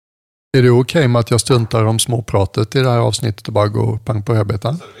Är det okej med att jag struntar om småpratet i det här avsnittet och bara går pang på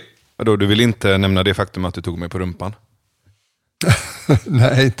rödbetan? Vadå, du vill inte nämna det faktum att du tog mig på rumpan?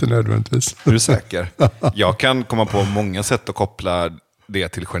 Nej, inte nödvändigtvis. Är du säker? Jag kan komma på många sätt att koppla det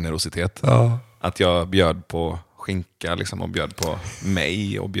till generositet. Ja. Att jag bjöd på skinka liksom, och bjöd på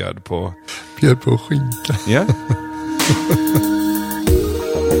mig och bjöd på... Bjöd på skinka. Ja.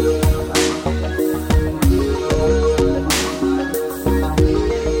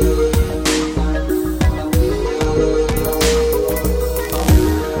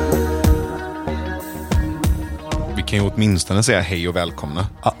 Vi kan ju åtminstone säga hej och välkomna.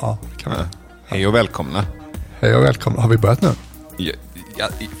 Ja, kan vi. Hej och välkomna. Hej och välkomna. Har vi börjat nu? Ja,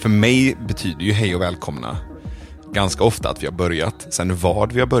 för mig betyder ju hej och välkomna ganska ofta att vi har börjat. Sen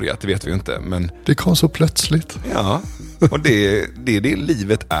vad vi har börjat, det vet vi ju inte. Men... Det kom så plötsligt. Ja, och det är det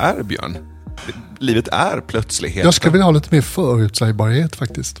livet är, Björn. Livet är plötslighet. Jag skulle vilja ha lite mer förutsägbarhet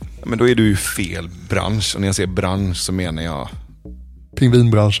faktiskt. Men då är du i fel bransch. Och när jag säger bransch så menar jag...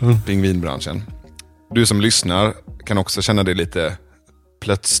 Pingvinbranschen. Du som lyssnar kan också känna dig lite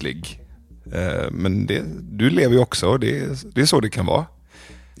plötslig. Men du lever ju också. Det är så det kan vara.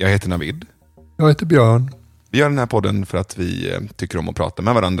 Jag heter Navid. Jag heter Björn. Vi gör den här podden för att vi tycker om att prata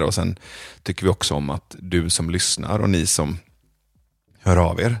med varandra. Och sen tycker vi också om att du som lyssnar och ni som hör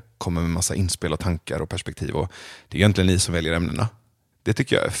av er kommer med massa inspel och tankar och perspektiv. Och det är egentligen ni som väljer ämnena. Det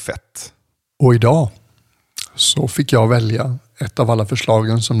tycker jag är fett. Och idag så fick jag välja ett av alla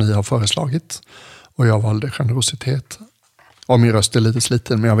förslagen som ni har föreslagit. Och jag valde generositet. Och min röst är lite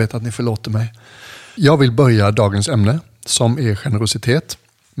sliten, men jag vet att ni förlåter mig. Jag vill börja dagens ämne, som är generositet,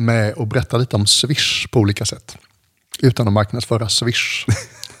 med att berätta lite om Swish på olika sätt. Utan att marknadsföra Swish.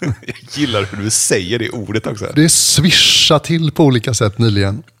 Jag gillar hur du säger det ordet också. Det swishade till på olika sätt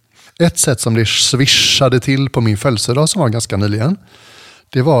nyligen. Ett sätt som det swishade till på min födelsedag som var ganska nyligen.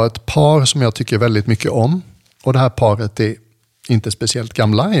 Det var ett par som jag tycker väldigt mycket om. Och det här paret är inte speciellt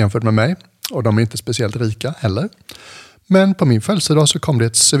gamla jämfört med mig. Och de är inte speciellt rika heller. Men på min födelsedag så kom det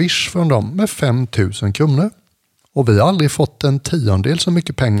ett swish från dem med 5 000 kronor. Och vi har aldrig fått en 10-del så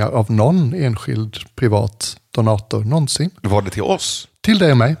mycket pengar av någon enskild privat donator någonsin. Var det till oss? Till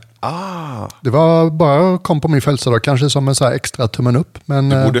dig och mig. Ah. Det var bara kom på min födelsedag, kanske som en så här extra tummen upp. Men,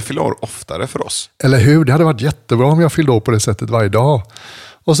 du borde fylla år oftare för oss. Eller hur? Det hade varit jättebra om jag fyllde år på det sättet varje dag.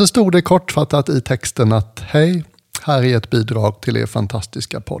 Och så stod det kortfattat i texten att hej, här är ett bidrag till er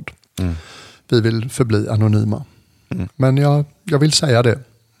fantastiska podd. Mm. Vi vill förbli anonyma. Mm. Men jag vill säga det.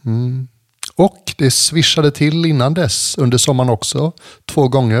 Mm. Och det swishade till innan dess, under sommaren också, 2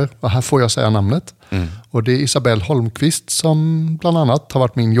 gånger. Och här får jag säga namnet. Mm. Och det är Isabelle Holmqvist som bland annat har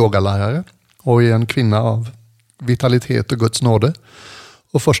varit min yogalärare. Och är en kvinna av vitalitet och Guds nåde.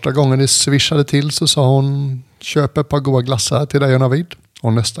 Och första gången det swishade till så sa hon, köp ett par goda glassar till dig och Navid.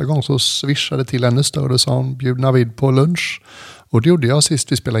 Och nästa gång så swishade till ännu större, så sa hon, bjud Navid på lunch. Och det gjorde jag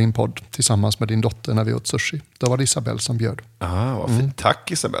sist vi spelade in podd tillsammans med din dotter när vi åt sushi. Då var det Isabelle som bjöd. Vad fint. Mm.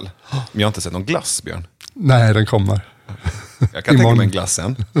 Tack Isabelle. Men jag har inte sett någon glass, Björn. Nej, den kommer. Jag kan tänka mig en glass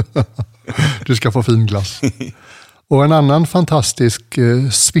sen. Du ska få fin glass. Och en annan fantastisk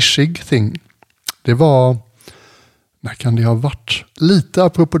swishig thing. Det var, när kan det ha varit? Lite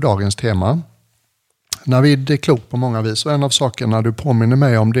apropå dagens tema. Navid är klok på många vis. Och en av sakerna du påminner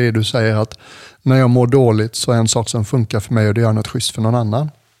mig om det är du säger att när jag mår dåligt så är en sak som funkar för mig och det gör något schysst för någon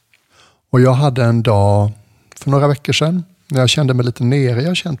annan. Och jag hade en dag för några veckor sedan när jag kände mig lite nere. Jag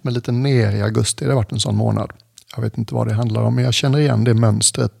har känt mig lite nere i augusti. Det har varit en sån månad. Jag vet inte vad det handlar om, men jag känner igen det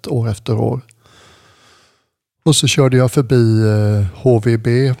mönstret år efter år. Och så körde jag förbi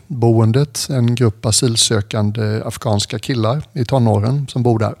HVB-boendet, en grupp asylsökande afghanska killar i tonåren som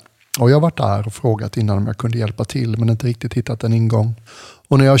bor där. Och jag har varit där och frågat innan om jag kunde hjälpa till, men inte riktigt hittat en ingång.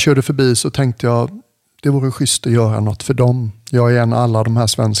 Och när jag körde förbi så tänkte jag, det vore schysst att göra något för dem. Jag är en av alla de här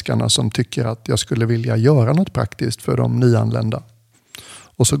svenskarna som tycker att jag skulle vilja göra något praktiskt för de nyanlända.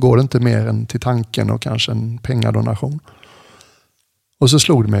 Och så går det inte mer än till tanken och kanske en pengadonation. Och så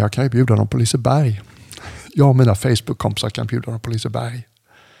slog det mig, jag kan ju bjuda dem på Liseberg. Jag och mina Facebook-kompisar kan bjuda dem på Liseberg.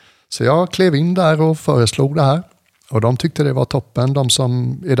 Så jag klev in där och föreslog det här. Och de tyckte det var toppen, de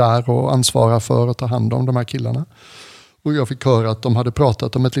som är där och ansvarar för att ta hand om de här killarna. Och jag fick höra att de hade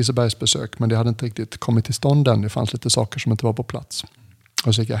pratat om ett Lisebergsbesök, men det hade inte riktigt kommit till stånd än. Det fanns lite saker som inte var på plats.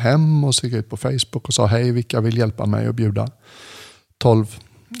 Och så gick jag hem och så gick jag ut på Facebook och sa, hej, vilka vill hjälpa mig att bjuda 12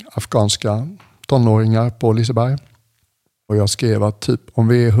 afghanska tonåringar på Liseberg. Och jag skrev att typ om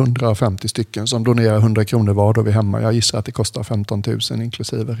vi är 150 stycken som donerar 100 kronor var då vi är hemma. Jag gissar att det kostar 15 000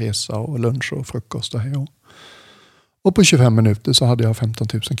 inklusive resa och lunch och frukost och hej och. Och på 25 minuter så hade jag 15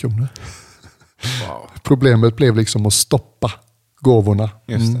 000 kronor. Wow. Problemet blev liksom att stoppa gåvorna.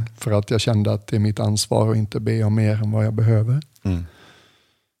 Just det. För att jag kände att det är mitt ansvar att inte be om mer än vad jag behöver. Mm.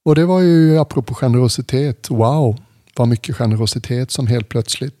 Och det var ju apropå generositet. Wow, vad mycket generositet som helt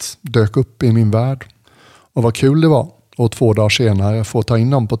plötsligt dök upp i min värld. Och vad kul det var. Och 2 dagar senare få ta in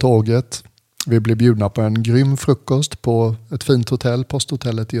dem på tåget. Vi blev bjudna på en grym frukost på ett fint hotell,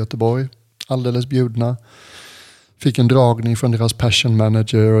 Posthotellet i Göteborg. Alldeles bjudna. Fick en dragning från deras passion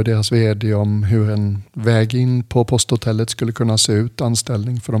manager och deras vd om hur en väg in på Posthotellet skulle kunna se ut,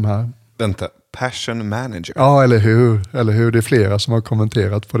 anställning för de här. Vänta, passion manager? Ja, eller hur? Det är flera som har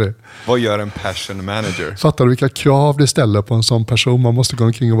kommenterat på det. Vad gör en passion manager? Fattar du vilka krav det ställer på en sån person? Man måste gå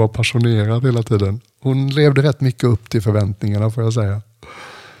omkring och vara passionerad hela tiden. Hon levde rätt mycket upp till förväntningarna, får jag säga.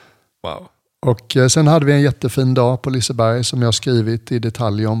 Wow. Och sen hade vi en jättefin dag på Liseberg som jag skrivit i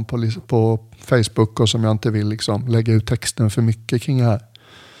detalj om på Facebook och som jag inte vill liksom lägga ut texten för mycket kring här.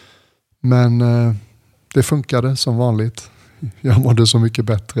 Men det funkade som vanligt. Jag mådde så mycket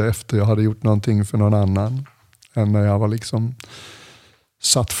bättre efter jag hade gjort någonting för någon annan än när jag var liksom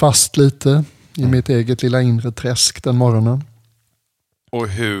satt fast lite i mitt eget lilla inre träsk den morgonen. Och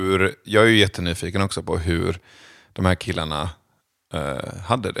jag är ju jättenyfiken också på hur de här killarna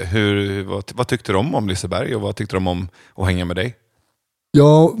hade det. Vad tyckte de om Liseberg och vad tyckte de om att hänga med dig?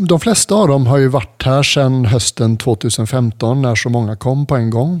 Ja, de flesta av dem har ju varit här sedan hösten 2015 när så många kom på en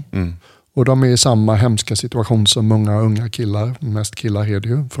gång. Mm. Och de är i samma hemska situation som många unga killar, mest killar är det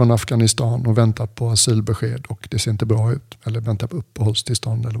ju, från Afghanistan och väntar på asylbesked och det ser inte bra ut. Eller väntar på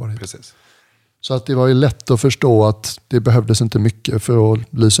uppehållstillstånd eller vad det är. Precis. Så att det var ju lätt att förstå att det behövdes inte mycket för att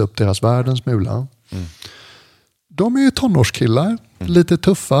lysa upp deras värld en smula. Mm. De är ju tonårskillar, lite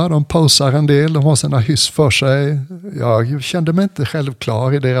tuffa, de posar en del, de har sina hyss för sig. Jag kände mig inte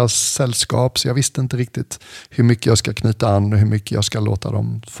självklar i deras sällskap så jag visste inte riktigt hur mycket jag ska knyta an och hur mycket jag ska låta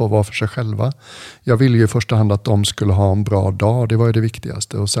dem få vara för sig själva. Jag ville ju i första hand att de skulle ha en bra dag, det var ju det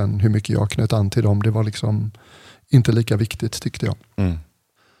viktigaste. Och sen hur mycket jag knöt an till dem, det var liksom inte lika viktigt tyckte jag. Mm.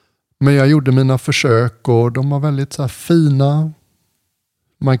 Men jag gjorde mina försök och de var väldigt så här fina.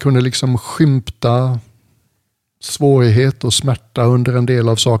 Man kunde liksom skymta svårighet och smärta under en del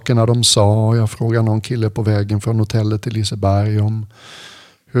av sakerna de sa. Jag frågade någon kille på vägen från hotellet till Liseberg om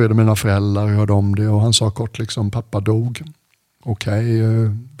hur är det med mina föräldrar, hur har de det? Och han sa kort liksom, pappa dog. Okej,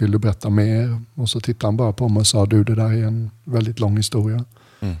 vill du berätta mer? Och så tittade han bara på mig och sa, det där är en väldigt lång historia.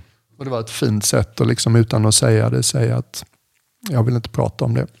 Mm. Och det var ett fint sätt att liksom utan att säga det, säga att jag vill inte prata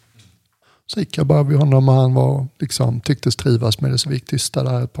om det. Så gick jag bara vid honom och han var liksom, tycktes trivas med det, så vi gick tysta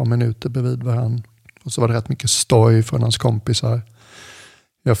där ett par minuter bredvid varandra. Och så var det rätt mycket stoj från hans kompisar.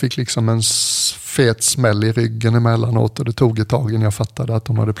 Jag fick liksom en fet smäll i ryggen emellanåt och det tog ett tag innan jag fattade att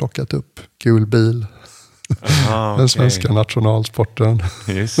de hade plockat upp gul bil. Aha, den svenska nationalsporten.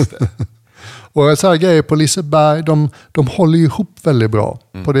 Just det. Och så här grejer på Liseberg, de håller ihop väldigt bra.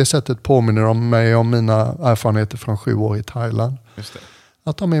 Mm. På det sättet påminner de mig om mina erfarenheter från 7 år i Thailand. Just det.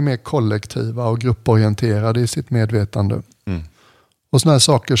 Att de är mer kollektiva och grupporienterade i sitt medvetande. Mm. Och sådana här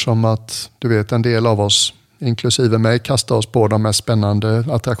saker som att, du vet, en del av oss, inklusive mig, kastade oss på de mest spännande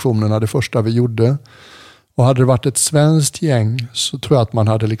attraktionerna det första vi gjorde. Och hade det varit ett svenskt gäng så tror jag att man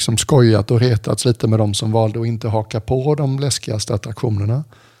hade liksom skojat och retats lite med de som valde att inte haka på de läskigaste attraktionerna.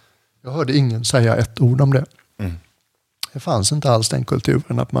 Jag hörde ingen säga ett ord om det. Mm. Det fanns inte alls den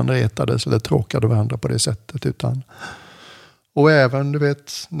kulturen att man retades eller tråkade varandra på det sättet. Och även, du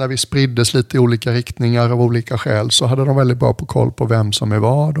vet, när vi spriddes lite i olika riktningar av olika skäl så hade de väldigt bra på koll på vem som är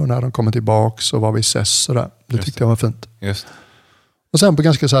vad och när de kommer tillbaka så var vi ses och där. Det tyckte jag var fint. Just. Och sen på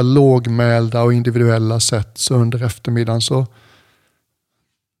ganska så här lågmälda och individuella sätt så under eftermiddagen så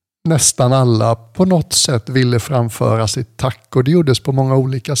nästan alla på något sätt ville framföra sitt tack och det gjordes på många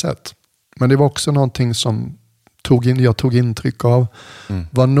olika sätt. Men det var också någonting som jag tog intryck av.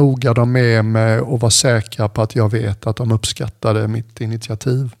 Var noga de med mig och var säkra på att jag vet att de uppskattade mitt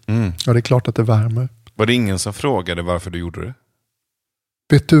initiativ. Och det är klart att det värmer. Var det ingen som frågade varför du gjorde det?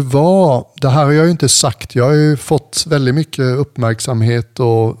 Vet du vad? Det här har jag ju inte sagt. Jag har ju fått väldigt mycket uppmärksamhet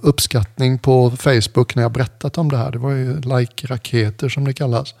och uppskattning på Facebook när jag berättat om det här. Det var ju like-raketer som det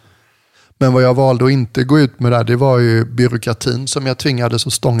kallas. Men vad jag valde att inte gå ut med det var ju byråkratin som jag tvingades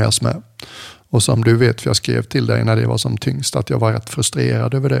att stångas med. Och som du vet, för jag skrev till dig när det var som tyngst, att jag var rätt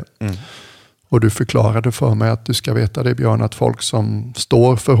frustrerad över det. Och du förklarade för mig att du ska veta det, Björn, att folk som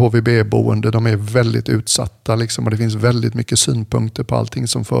står för HVB-boende, de är väldigt utsatta liksom, och det finns väldigt mycket synpunkter på allting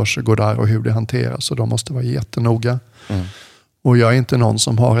som för sig går där och hur det hanteras. Och de måste vara jättenoga. Och jag är inte någon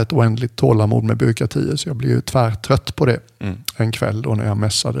som har ett oändligt tålamod med byråkratier, så jag blev ju tvärtrött på det en kväll då när jag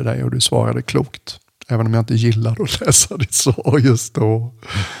mässade dig och du svarade klokt. Även om jag inte gillade att läsa ditt svar just då.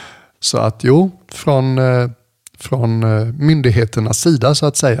 Så att från från myndigheternas sida så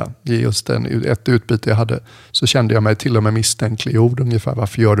att säga. I just ett utbyte jag hade så kände jag mig till och med misstänkliggjord ungefär.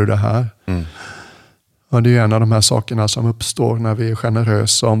 Varför gör du det här? Och det är ju en av de här sakerna som uppstår när vi är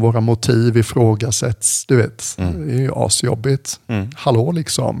generösa, om våra motiv ifrågasätts. Du vet, det är ju asjobbigt. Hallå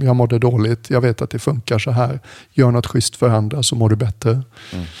liksom, jag mådde dåligt, jag vet att det funkar så här. Gör något schysst för andra så mår du bättre.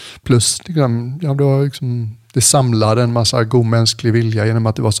 Plus, det samlade en massa god mänsklig vilja genom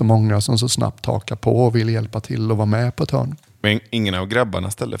att det var så många som så snabbt hakar på och ville hjälpa till och vara med på ett hörn. Men ingen av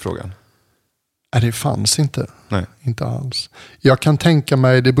grabbarna ställde frågan? Nej, det fanns inte. Nej. Inte alls. Jag kan tänka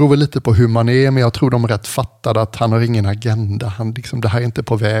mig, det beror väl lite på hur man är, men jag tror de rätt fattade att han har ingen agenda. Det här är inte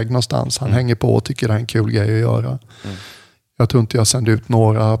på väg någonstans. Han hänger på och tycker det är en kul grej att göra. Jag tror inte jag sände ut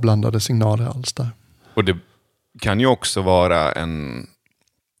några blandade signaler alls där. Och det kan ju också vara en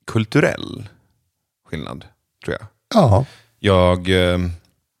kulturell skillnad, tror jag. Ja. Jag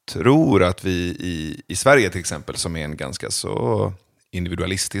tror att vi i Sverige till exempel, som är en ganska så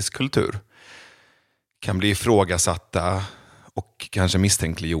individualistisk kultur, kan bli ifrågasatta och kanske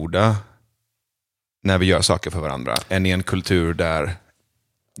misstänkliggjorda när vi gör saker för varandra, än i en kultur där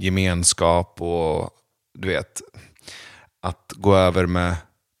gemenskap och du vet, att gå över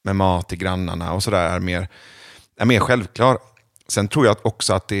med mat till grannarna och sådär är mer självklar. Sen tror jag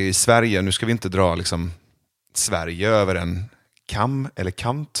också att det är i Sverige, nu ska vi inte dra liksom Sverige över en kam eller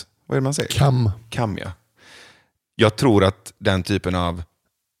kant, vad är det man säger? Kam, ja. Jag tror att den typen av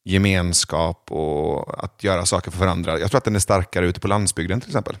gemenskap och att göra saker för varandra, jag tror att den är starkare ute på landsbygden till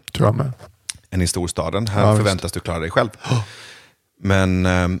exempel. Tror jag med. Än i storstaden. Här förväntas du klara dig själv. Men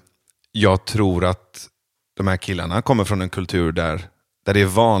jag tror att de här killarna kommer från en kultur där det är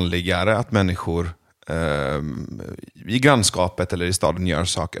vanligare att människor i grannskapet eller i staden gör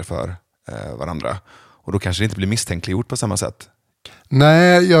saker för varandra. Och då kanske det inte blir misstänkliggjort på samma sätt.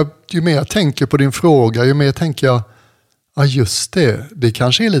 Nej, ju mer jag tänker på din fråga, ju mer tänker jag, ja just det, det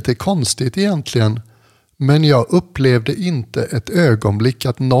kanske är lite konstigt egentligen. Men jag upplevde inte ett ögonblick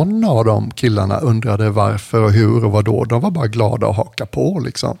att någon av de killarna undrade varför och hur och vad då. De var bara glada att haka på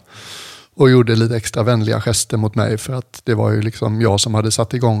liksom. Och gjorde lite extra vänliga gester mot mig för att det var ju liksom jag som hade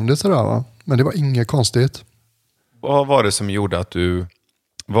satt igång det sådär va. Men det var inget konstigt. Vad var det som gjorde att du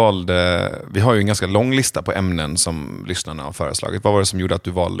valde, vi har ju en ganska lång lista på ämnen som lyssnarna har föreslagit. Vad var det som gjorde att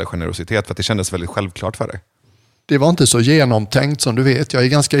du valde generositet? För att det kändes väldigt självklart för dig. Det var inte så genomtänkt som du vet. Jag är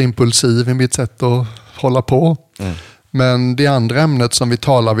ganska impulsiv i mitt sätt att hålla på. Men det andra ämnet som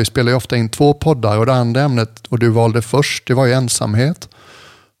vi spelar ju ofta in 2 poddar och det andra ämnet, och du valde först, det var ju ensamhet.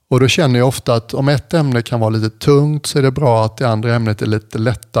 Och då känner jag ofta att om ett ämne kan vara lite tungt så är det bra att det andra ämnet är lite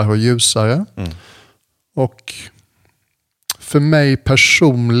lättare och ljusare. Och för mig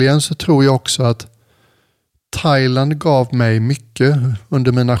personligen så tror jag också att Thailand gav mig mycket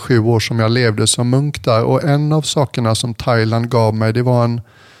under mina 7 år som jag levde som munk där. Och en av sakerna som Thailand gav mig, det var en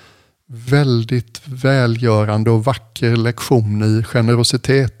väldigt välgörande och vacker lektion i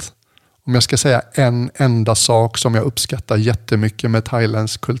generositet. Om jag ska säga en enda sak som jag uppskattar jättemycket med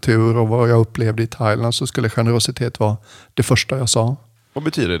Thailands kultur och vad jag upplevde i Thailand, så skulle generositet vara det första jag sa. Vad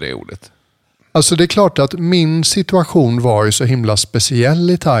betyder det ordet? Alltså det är klart att min situation var ju så himla speciell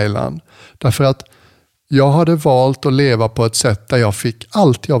i Thailand. Därför att jag hade valt att leva på ett sätt där jag fick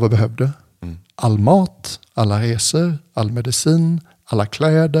allt jag behövde. All mat, alla resor, all medicin, alla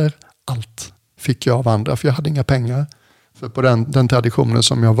kläder, allt fick jag av andra för jag hade inga pengar. För på den traditionen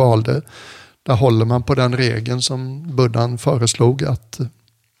som jag valde, där håller man på den regeln som Buddhan föreslog att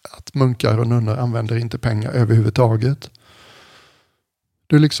munkar och nunnor använder inte pengar överhuvudtaget.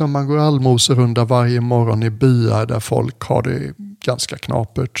 Det är liksom, man går allmoserunda varje morgon i byar där folk har det ganska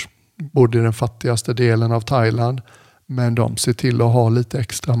knapert. Både i den fattigaste delen av Thailand. Men de ser till att ha lite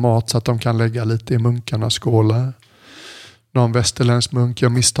extra mat så att de kan lägga lite i munkarnas skålar. Någon västerländsk munk gör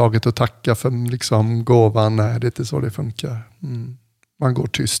misstaget att tacka för liksom gåvan. Nej, det är inte så det funkar. Man går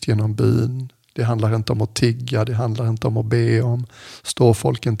tyst genom byn. Det handlar inte om att tigga. Det handlar inte om att be om. Står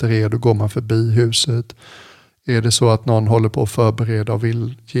folk inte redo går man förbi huset. Är det så att någon håller på att förbereda och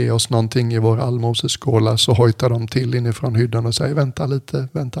vill ge oss någonting i vår allmoseskåla, så hojtar de till inifrån hyddan och säger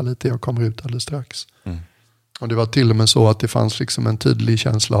vänta lite, jag kommer ut alldeles strax. Och det var till och med så att det fanns liksom en tydlig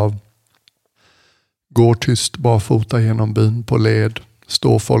känsla av går tyst barfota genom byn på led,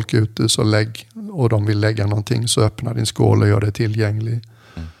 står folk ute så lägg, och de vill lägga någonting så öppna din skål och gör det tillgänglig.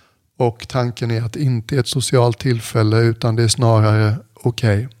 Och tanken är att inte ett socialt tillfälle utan det är snarare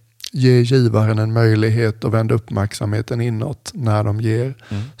okej. Ge givaren en möjlighet att vända uppmärksamheten inåt när de ger.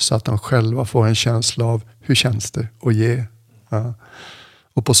 Så att de själva får en känsla av hur känns det att ge. Ja.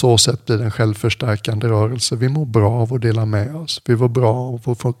 Och på så sätt blir det en självförstärkande rörelse. Vi mår bra av att dela med oss. Vi mår bra av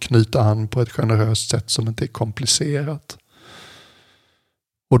att få knyta an på ett generöst sätt som inte är komplicerat.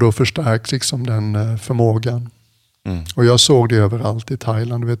 Och då förstärks liksom den förmågan. Och jag såg det överallt i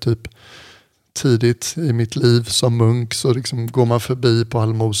Thailand. Vet, typ tidigt i mitt liv som munk så liksom går man förbi på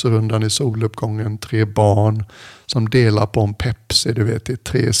Almoserundan i soluppgången 3 barn som delar på en Pepsi. Du vet, det är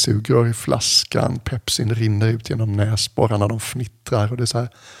 3 sugrör i flaskan. Pepsin rinner ut genom näsborrarna, de fnittrar och det är så här.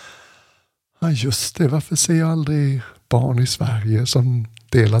 Ja just det, varför ser jag aldrig barn i Sverige som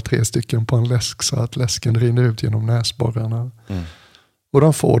delar 3 stycken på en läsk så att läsken rinner ut genom näsborrarna. Och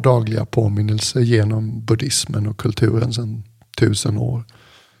de får dagliga påminnelser genom buddhismen och kulturen sedan 1000 år.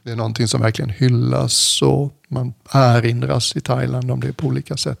 Det är någonting som verkligen hyllas och man erinras i Thailand om det på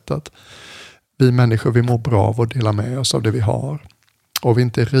olika sätt. Att vi människor, vi mår bra av att dela med oss av det vi har. Och vi är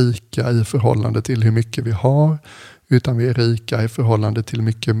inte rika i förhållande till hur mycket vi har, utan vi är rika i förhållande till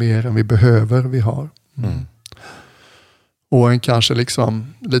mycket mer än vi behöver vi har. Och en kanske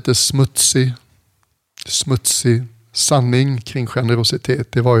liksom lite smutsig sanning kring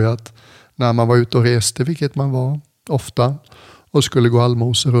generositet, det var ju att när man var ute och reste, vilket man var ofta, och skulle gå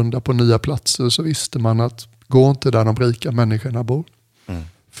allmoserunda på nya platser, så visste man att gå inte där de rika människorna bor.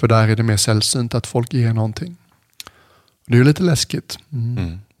 För där är det mer sällsynt att folk ger någonting. Det är ju lite läskigt.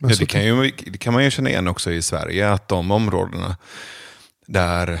 Ja, det kan man ju känna igen också i Sverige, att de områdena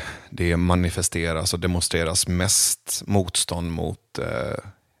där det manifesteras och demonstreras mest motstånd mot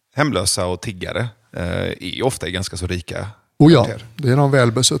hemlösa och tiggare är ofta ganska så rika. Ja, det är de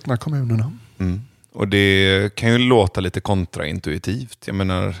välbesuttna kommunerna. Och det kan ju låta lite kontraintuitivt. Jag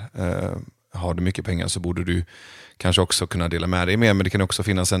menar, har du mycket pengar så borde du kanske också kunna dela med dig mer. Men det kan också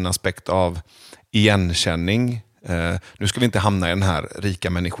finnas en aspekt av igenkänning. Nu ska vi inte hamna i den här rika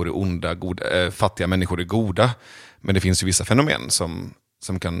människor är onda, fattiga människor är goda. Men det finns ju vissa fenomen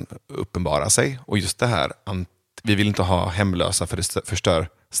som kan uppenbara sig. Och just det här, vi vill inte ha hemlösa för det förstör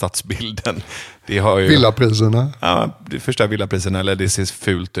stadsbilden. Det har ju, villapriserna. Ja, det förstör villapriserna eller det ser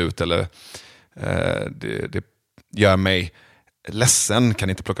fult ut eller det gör mig ledsen, kan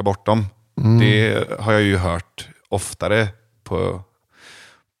inte plocka bort dem. Det har jag ju hört oftare på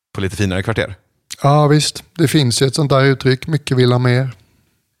lite finare kvarter. Ja visst, det finns ju ett sånt där uttryck, mycket vill ha mer.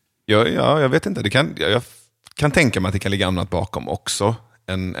 Ja, jag vet inte, jag kan tänka mig att det kan ligga annat bakom också.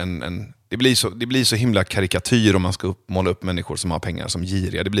 Det blir så himla karikatyr om man ska måla upp människor som har pengar som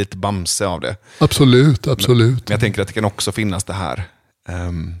giriga. Det blir lite Bamse av det. Absolut. Men jag tänker att det kan också finnas det här.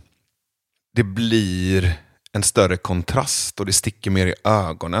 Det blir en större kontrast och det sticker mer i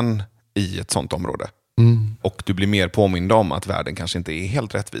ögonen i ett sånt område. Och du blir mer påmind om att världen kanske inte är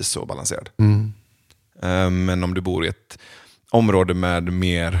helt rättvis och balanserad. Men om du bor i ett område med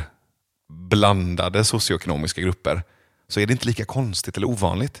mer blandade socioekonomiska grupper så är det inte lika konstigt eller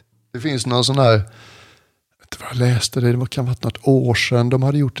ovanligt. Det finns någon sån här, jag läste det kan ha varit något år sedan, de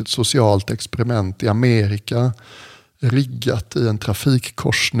hade gjort ett socialt experiment i Amerika, riggat i en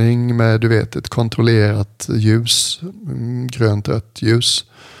trafikkorsning med, du vet, ett kontrollerat ljus, grönt rött ljus.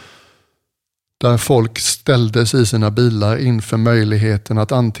 Där folk ställdes i sina bilar inför möjligheten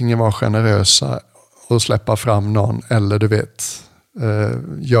att antingen vara generösa och släppa fram någon, eller du vet,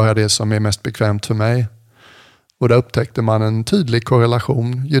 göra det som är mest bekvämt för mig. Och där upptäckte man en tydlig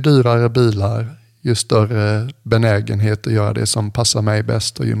korrelation. Ju dyrare bilar, ju större benägenhet att göra det som passar mig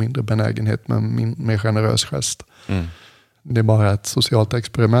bäst och ju mindre benägenhet med min mer generös gest. Det är bara ett socialt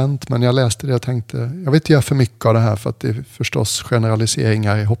experiment, men jag läste det och tänkte, jag vill inte göra för mycket av det här för att det är förstås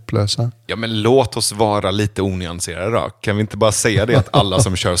generaliseringar är hopplösa. Ja, men låt oss vara lite onyanserade då. Kan vi inte bara säga det att alla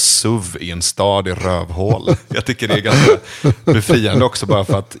som kör SUV i en stad är rövhål? Jag tycker det är ganska befriande också, bara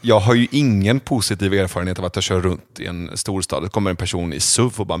för att jag har ju ingen positiv erfarenhet av att jag kör runt i en storstad. Det kommer en person i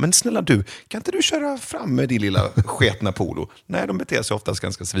SUV och bara, men snälla du, kan inte du köra fram med din lilla sketna polo? Nej, de beter sig oftast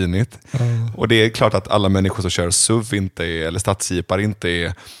ganska svinigt. Och det är klart att alla människor som kör SUV eller stadsjeepar inte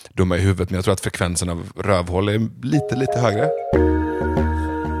är dumma i huvudet, men jag tror att frekvensen av rövhål är lite högre.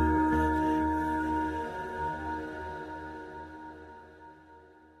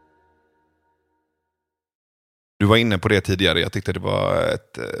 Du var inne på det tidigare. Jag tyckte det var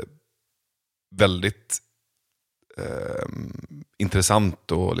ett väldigt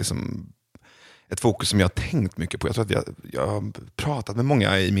intressant och liksom ett fokus som jag har tänkt mycket på. Jag tror att jag har pratat med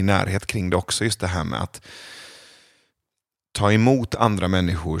många i min närhet kring det också. Just det här med att ta emot andra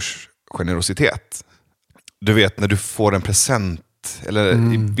människors generositet. Du vet, när du får en present, eller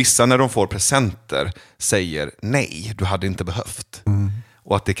vissa när de får presenter säger nej, du hade inte behövt.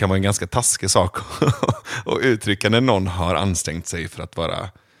 Och att det kan vara en ganska taskig sak att uttrycka när någon har ansträngt sig för att vara,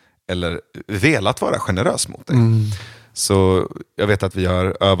 eller velat vara generös mot dig. Så jag vet att vi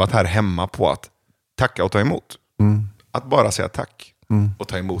har övat här hemma på att tacka och ta emot. Att bara säga tack och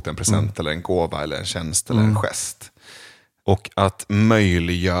ta emot en present eller en gåva eller en tjänst eller en gest. Och att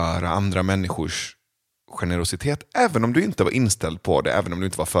möjliggöra andra människors generositet, även om du inte var inställd på det, även om du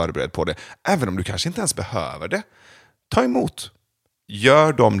inte var förberedd på det, även om du kanske inte ens behöver det. Ta emot.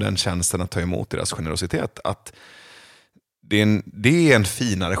 Gör dem den tjänsten att ta emot deras generositet. Att det är en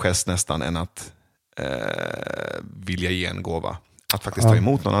finare gest nästan än att vilja ge en gåva. Att faktiskt ta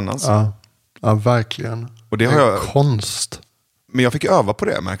emot någon annans. Ja, verkligen. Och det har jag konst. Men jag fick öva på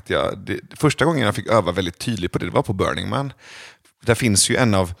det, märkte jag. Första gången jag fick öva väldigt tydligt på det var på Burning Man. Där finns ju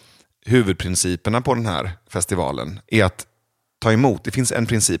en av huvudprinciperna på den här festivalen är att ta emot. Det finns en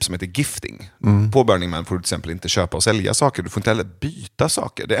princip som heter gifting. På Burning Man får du till exempel inte köpa och sälja saker. Du får inte heller byta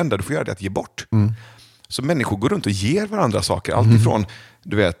saker. Det enda du får göra är att ge bort. Så människor går runt och ger varandra saker. Allt ifrån,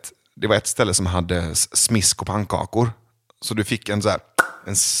 du vet, det var ett ställe som hade smisk och pannkakor. Så du fick en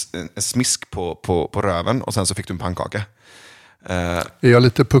smisk på röven och sen så fick du en pannkaka. Är jag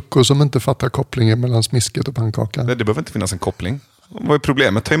lite pucko som inte fattar kopplingen mellan smisket och pannkaka? Det behöver inte finnas en koppling. Vad är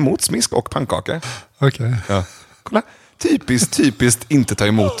problemet? Ta emot smisk och pannkaka. Okej. Ja. Kolla. Typiskt inte ta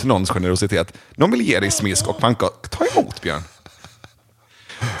emot någons generositet. Någon vill ge dig smisk och pannkaka. Ta emot, Björn.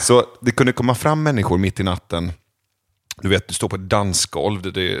 Så det kunde komma fram människor mitt i natten. Du vet, du står på ett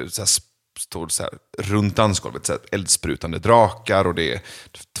dansgolv. Det är står så här, runt dansgolvet så här, eldsprutande drakar. Och det är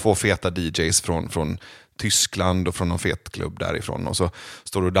 2 feta DJs från Tyskland och från någon fet klubb därifrån. Och så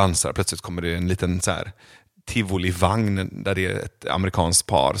står du och dansar. Plötsligt kommer det en liten så här tivoli-vagn där det är ett amerikanskt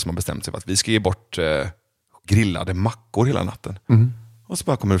par som har bestämt sig för att vi ska ge bort grillade mackor hela natten. Och så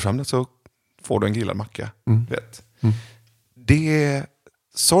bara kommer du fram där så får du en grillad macka. Vet. Det är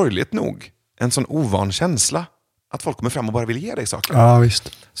sorgligt nog en sån ovan känsla att folk kommer fram och bara vill ge dig saker. Ja,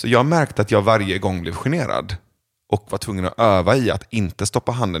 visst. Så jag märkte att jag varje gång blev generad och var tvungen att öva i att inte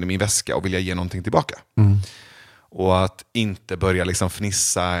stoppa handen i min väska och vilja ge någonting tillbaka. Och att inte börja liksom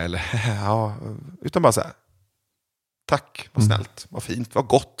fnissa eller utan bara så här, tack, vad snällt, vad fint, vad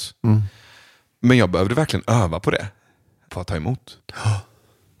gott. Men jag behövde verkligen öva på det, på att ta emot.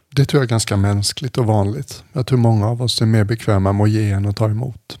 Det tror jag är ganska mänskligt och vanligt. Jag tror många av oss är mer bekväma med att ge än att ta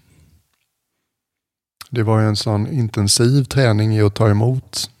emot. Det var ju en sån intensiv träning i att ta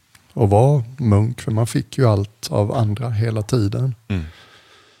emot och vara munk, för man fick ju allt av andra hela tiden.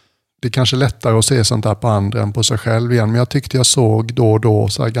 Det är kanske lättare att se sånt där på andra än på sig själv igen, men jag tyckte jag såg då och då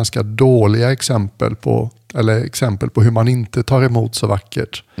så här ganska dåliga exempel på hur man inte tar emot så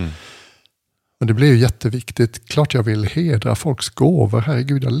vackert. Och det blir ju jätteviktigt. Klart jag vill hedra folks gåvor.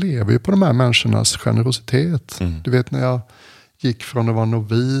 Herregud, jag lever ju på de här människornas generositet. Du vet, när jag gick från att vara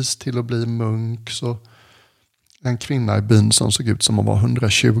novis till att bli munk, så en kvinna i byn som såg ut som att vara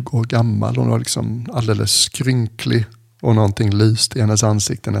 120 år gammal. Hon var liksom alldeles skrynklig och någonting lyst i hennes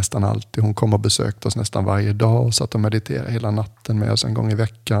ansikte nästan alltid. Hon kom och besökte oss nästan varje dag och satt och mediterade hela natten med oss en gång i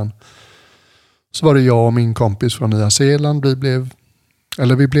veckan. Så var det jag och min kompis från Nya Zeeland.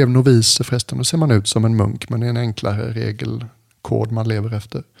 Vi blev noviser förresten. Då ser man ut som en munk, men det är en enklare regelkod man lever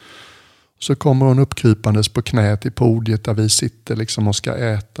efter. Så kommer hon uppkrypandes på knät i podiet där vi sitter liksom och ska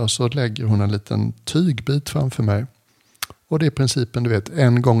äta. Och så lägger hon en liten tygbit framför mig. Och det är principen, du vet,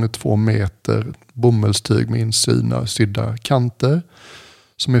 1 gånger 2 meter bomullstyg med sydda kanter.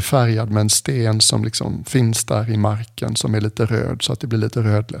 Som är färgad med en sten som liksom finns där i marken som är lite röd, så att det blir lite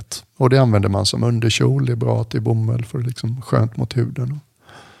rödlätt. Och det använder man som underkjol. Det är bra att det är bomull för det är liksom skönt mot huden.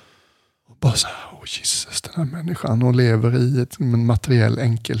 Och bara så här, Jesus, den här människan. Hon lever i en materiell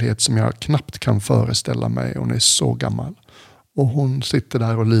enkelhet som jag knappt kan föreställa mig. Hon är så gammal. Och hon sitter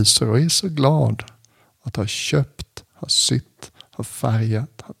där och lyser och är så glad att ha köpt, ha sytt, ha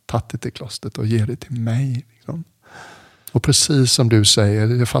färgat, ha tagit det till klostret och ger det till mig. Liksom. Och precis som du säger,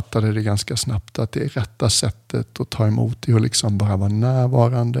 jag fattade det ganska snabbt, att det är rätta sättet att ta emot det och liksom bara vara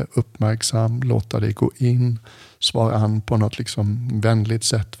närvarande, uppmärksam, låta det gå in, svara an på något liksom vänligt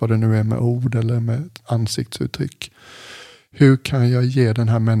sätt, vad det nu är med ord eller med ansiktsuttryck. Hur kan jag ge den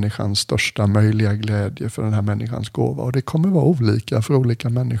här människan största möjliga glädje för den här människans gåva? Och det kommer vara olika för olika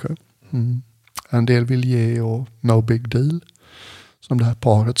människor. En del vill ge och no big deal. Som det här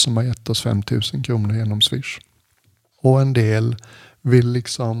paret som har gett oss 5 000 kronor genom Swish. Och en del vill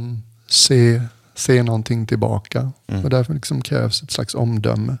liksom se någonting tillbaka. Och därför liksom krävs ett slags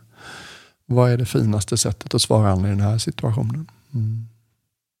omdöme. Vad är det finaste sättet att svara an i den här situationen?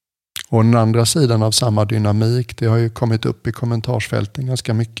 Och den andra sidan av samma dynamik, det har ju kommit upp i kommentarsfälten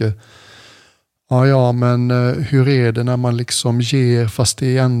ganska mycket. Ja, men hur är det när man liksom ger fast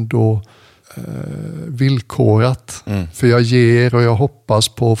det är ändå villkorat? För jag ger och jag hoppas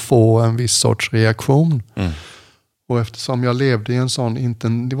på att få en viss sorts reaktion. Och eftersom jag levde i en sån,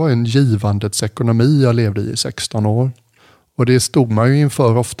 det var en givandets ekonomi jag levde i 16 år. Och det stod man ju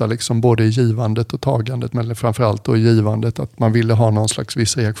inför ofta liksom både i givandet och tagandet, men framförallt då i givandet att man ville ha någon slags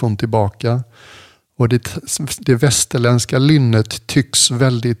viss reaktion tillbaka. Och det västerländska lynnet tycks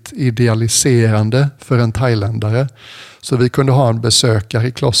väldigt idealiserande för en thailändare. Så vi kunde ha en besökare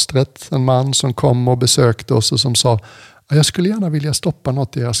i klostret, en man som kom och besökte oss och som sa: jag skulle gärna vilja stoppa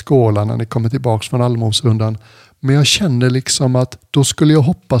något i era skålar när ni kommer tillbaka från allmosrundan. Men jag känner liksom att då skulle jag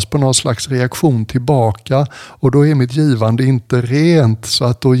hoppas på någon slags reaktion tillbaka och då är mitt givande inte rent så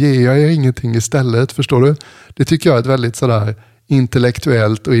att då ger jag er ingenting istället, förstår du? Det tycker jag är ett väldigt sådär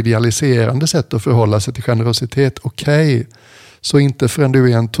intellektuellt och idealiserande sätt att förhålla sig till generositet. Okej, så inte förrän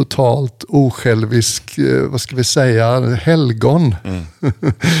du är en totalt osjälvisk, vad ska vi säga, helgon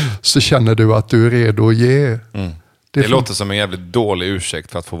så känner du att du är redo att ge. Det låter som en jävligt dålig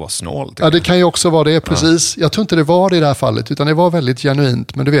ursäkt för att få vara snål. Ja, det kan ju också vara det, precis. Jag tror inte det var det i det här fallet, utan det var väldigt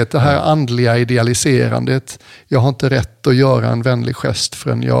genuint. Men du vet, det här andliga idealiserandet. Jag har inte rätt att göra en vänlig gest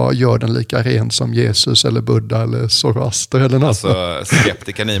förrän jag gör den lika ren som Jesus eller Buddha eller Zoroaster eller något. Alltså,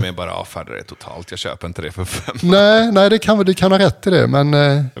 skeptiken i mig bara avfärdar det totalt. Jag köper inte det för 5. Nej, det kan ha rätt i det. Men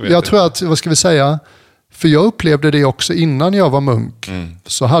jag tror att, vad ska vi säga... För jag upplevde det också innan jag var munk.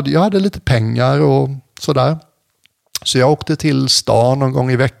 Så jag hade lite pengar och sådär. Så jag åkte till stan någon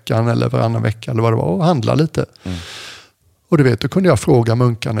gång i veckan eller varannan vecka eller vad det var och handlade lite. Och du vet, då kunde jag fråga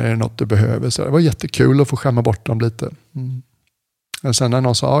munkarna, är det något du behöver? Så det var jättekul att få skämma bort dem lite. Men sen när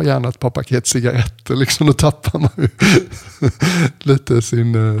någon sa, gärna ett par paket cigaretter, liksom, då tappar man ju lite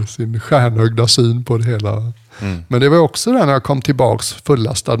sin stjärnögda syn på det hela. Men det var också där när jag kom tillbaks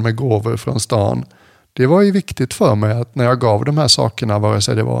fullastad med gåvor från stan. Det var ju viktigt för mig att när jag gav de här sakerna, vare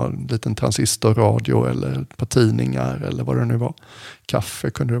sig det var en liten transistorradio eller ett par tidningar eller vad det nu var,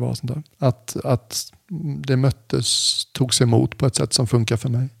 kaffe kunde det vara, sånt där, att det togs emot på ett sätt som funkar för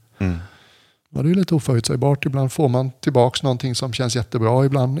mig. Ja, det är ju lite oförutsägbart. Ibland får man tillbaks någonting som känns jättebra,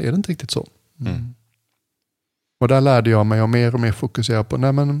 ibland är det inte riktigt så. Och där lärde jag mig att mer och mer fokusera på,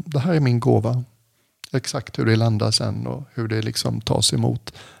 nej men det här är min gåva. Exakt hur det landar sen och hur det liksom tas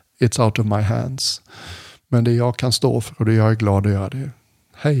emot. It's out of my hands. Men det jag kan stå för och det jag är glad att göra, det.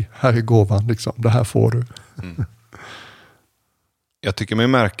 Hej, här är gåvan liksom. Det här får du. Jag tycker mig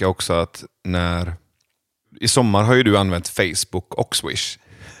märka också att i sommar har ju du använt Facebook och Swish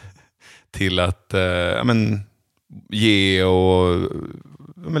till att ge och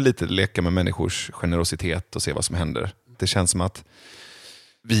lite leka med människors generositet och se vad som händer. Det känns som att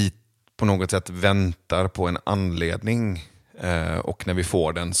vi på något sätt väntar på en anledning. Och när vi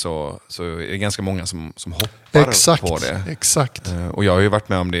får den så är det ganska många som hoppar på det. Exakt. Och jag har ju varit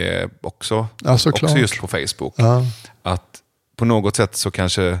med om det också. Ja, också just på Facebook. Ja. Att på något sätt så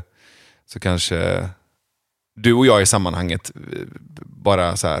kanske du och jag i sammanhanget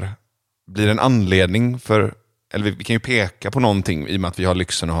bara så här blir en anledning för, eller vi kan ju peka på någonting i och med att vi har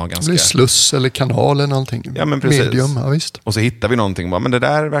lyxen att ha ganska... Det blir sluss eller kanal eller någonting. Ja, men precis. Medium, ja visst. Och så hittar vi någonting, men det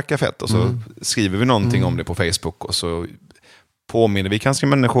där verkar fett. Och så skriver vi någonting om det på Facebook och så påminner vi kanske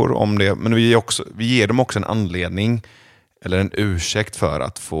människor om det, men vi ger dem också en anledning eller en ursäkt för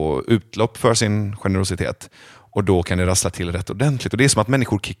att få utlopp för sin generositet. Och då kan det rassla till rätt ordentligt. Och det är som att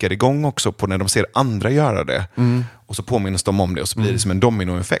människor kickar igång också på när de ser andra göra det. Och så påminns de om det och så blir det som en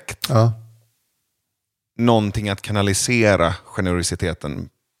dominoeffekt. Ja. Någonting att kanalisera generositeten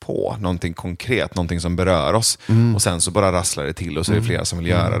på. Någonting konkret, någonting som berör oss. Och sen så bara rasslar det till och så är det flera som vill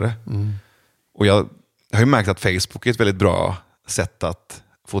göra det. Och jag har ju märkt att Facebook är ett väldigt bra sätt att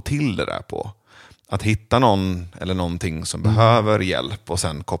få till det där på. Att hitta någon eller någonting som behöver hjälp och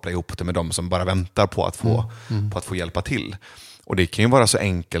sen koppla ihop det med dem som bara väntar på att få hjälpa till. Och det kan ju vara så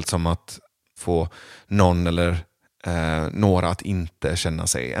enkelt som att få någon eller några att inte känna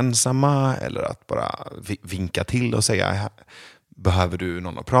sig ensamma eller att bara vinka till och säga, behöver du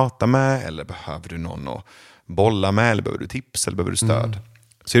någon att prata med eller behöver du någon att bolla med eller behöver du tips eller behöver du stöd?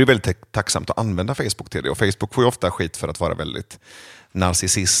 Så är det väldigt tacksamt att använda Facebook till det. Och Facebook får ju ofta skit för att vara väldigt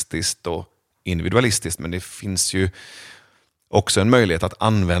narcissistiskt och individualistiskt. Men det finns ju också en möjlighet att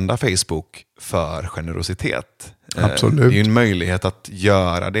använda Facebook för generositet. Absolut. Det är ju en möjlighet att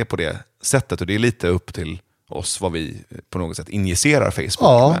göra det på det sättet. Och det är lite upp till oss vad vi på något sätt injicerar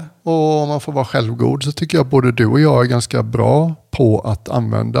Facebook med. Och om man får vara självgod så tycker jag både du och jag är ganska bra på att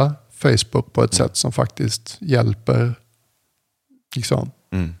använda Facebook på ett sätt som faktiskt hjälper, liksom,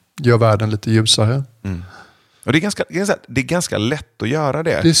 gör världen lite ljusare. Och det är ganska lätt att göra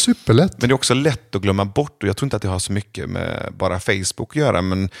det. Det är superlätt. Men det är också lätt att glömma bort. Och jag tror inte att det har så mycket med bara Facebook att göra.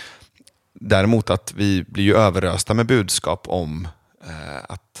 Men däremot att vi blir ju överösta med budskap om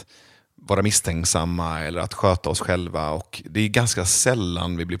att vara misstänksamma eller att sköta oss själva. Och det är ganska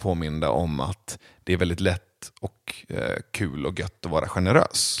sällan vi blir påminda om att det är väldigt lätt och kul och gött att vara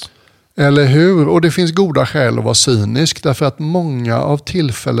generös. Eller hur? Och det finns goda skäl att vara cynisk, därför att många av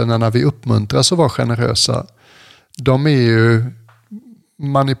tillfällena när vi uppmuntras att vara generösa, de är ju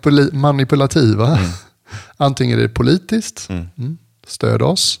manipulativa. Antingen är det politiskt, stöd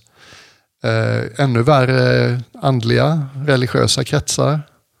oss. Ännu värre andliga, religiösa kretsar.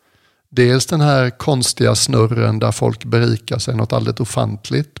 Dels den här konstiga snurren där folk berikar sig något alldeles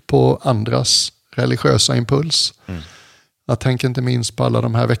ofantligt på andras religiösa impuls. Jag tänker inte minst på alla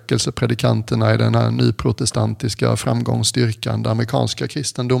de här väckelsepredikanterna i den här nyprotestantiska framgångsstyrkan, den amerikanska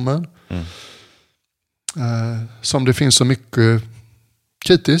kristendomen. Som det finns så mycket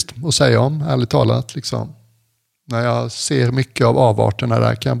kritiskt att säga om, ärligt talat. Liksom. När jag ser mycket av avarterna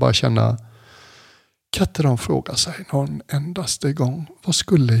där kan jag bara känna, kan inte de fråga sig någon endaste gång, vad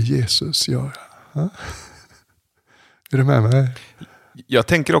skulle Jesus göra? Är du med mig? Jag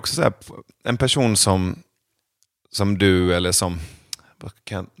tänker också så här, en person som du, eller som, vad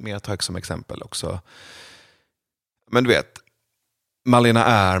kan jag ta som exempel också? Men du vet, Malena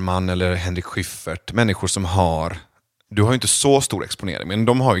Ärman eller Henrik Schyffert, människor som du har ju inte så stor exponering, men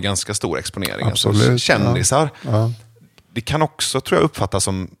de har ju ganska stor exponering. Absolut, alltså kändisar. Ja. Det kan också, tror jag, uppfattas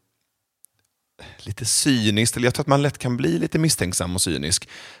som lite cyniskt, eller jag tror att man lätt kan bli lite misstänksam och cynisk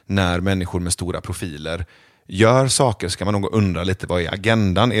när människor med stora profiler gör saker. Så kan man nog undra lite, vad är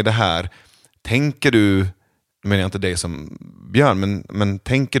agendan? Är det här, tänker du, menar jag inte dig som Björn, men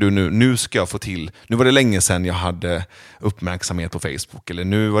tänker du nu ska jag få till, nu var det länge sedan jag hade uppmärksamhet på Facebook, eller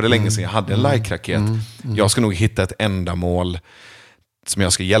nu var det länge sedan jag hade en like-raket. Jag ska nog hitta ett ändamål som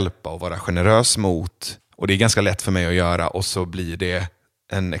jag ska hjälpa och vara generös mot, och det är ganska lätt för mig att göra, och så blir det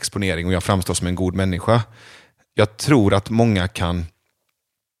en exponering och jag framstår som en god människa. Jag tror att många kan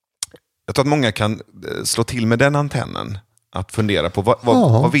slå till med den antennen. Att fundera på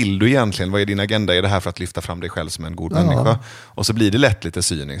vad vill du egentligen? Vad är din agenda? Är det här för att lyfta fram dig själv som en god människa? Och så blir det lätt lite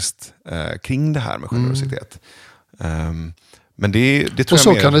cyniskt kring det här med generositet. Men det tror jag. Och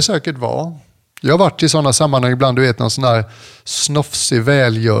så mer kan det säkert vara. Jag har varit i sådana sammanhang ibland, du vet, någon sån här snofsig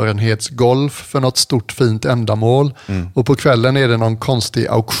välgörenhetsgolf för något stort fint ändamål. Och på kvällen är det någon konstig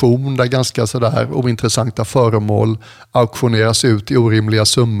auktion där ganska sådär ointressanta föremål auktioneras ut i orimliga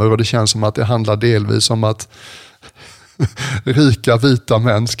summor, och det känns som att det handlar delvis om att rika vita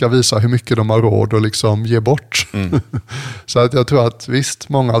män ska visa hur mycket de har råd att liksom ge bort. Så att jag tror att visst,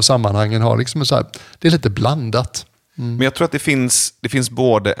 många av sammanhangen har liksom så här, det är lite blandat. Men jag tror att det finns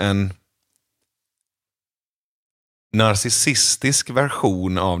både en narcissistisk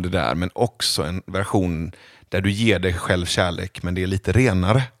version av det där, men också en version där du ger dig själv kärlek, men det är lite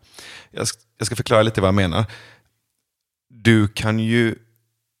renare. Jag ska förklara lite vad jag menar. Du kan ju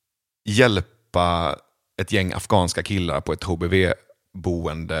hjälpa ett gäng afghanska killar på ett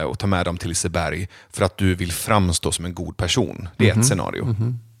HBV-boende och ta med dem till Liseberg för att du vill framstå som en god person. Det är ett scenario.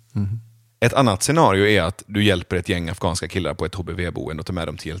 Ett annat scenario är att du hjälper ett gäng afghanska killar på ett HBV-boende och tar med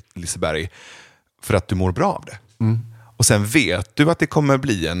dem till Liseberg för att du mår bra av det. Och sen vet du att det kommer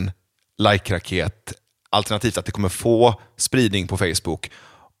bli en like-raket, alternativt att det kommer få spridning på Facebook.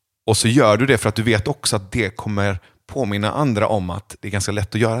 Och så gör du det för att du vet också att det kommer påminna andra om att det är ganska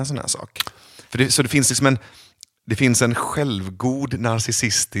lätt att göra en sån här sak. Så det finns liksom det finns en självgod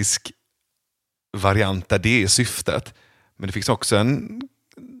narcissistisk variant där det är syftet. Men det finns också en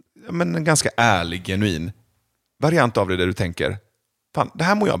ganska ärlig, genuin variant av det där du tänker, fan, det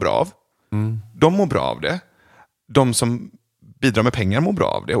här mår jag bra av. De mår bra av det. De som bidrar med pengar mår bra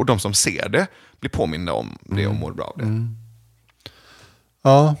av det. Och de som ser det blir påminna om det och mår bra av det.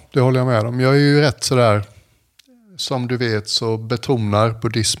 Ja, det håller jag med om. Jag är ju rätt sådär, som du vet så betonar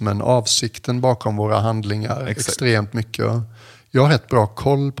buddhismen avsikten bakom våra handlingar extremt mycket. Jag har rätt bra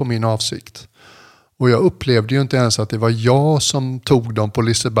koll på min avsikt. Och jag upplevde ju inte ens att det var jag som tog dem på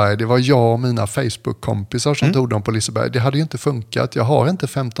Liseberg. Det var jag och mina Facebook-kompisar som tog dem på Liseberg. Det hade ju inte funkat. Jag har inte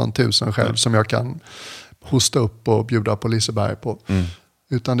 15 000 själv som jag kan hosta upp och bjuda på Liseberg på.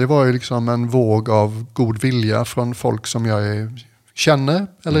 Utan det var ju liksom en våg av god vilja från folk som jag känner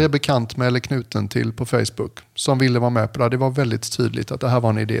eller är bekant med eller knuten till på Facebook som ville vara med på det. Det var väldigt tydligt att det här var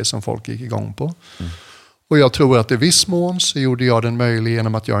en idé som folk gick igång på. Och jag tror att i viss mån så gjorde jag den möjlig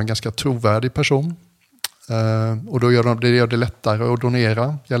genom att jag är en ganska trovärdig person. Och då gör det lättare att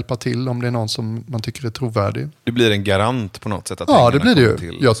donera, hjälpa till om det är någon som man tycker är trovärdig. Du blir en garant på något sätt? Att ja, det blir det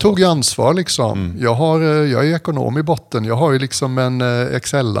ju. Jag tog ju ansvar liksom. Jag är ekonom i botten. Jag har ju liksom en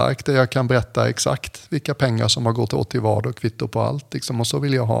Excel-ark där jag kan berätta exakt vilka pengar som har gått åt till vad och kvitto på allt. Liksom, och så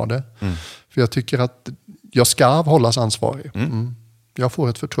vill jag ha det. För jag tycker att jag ska hållas ansvarig. Jag får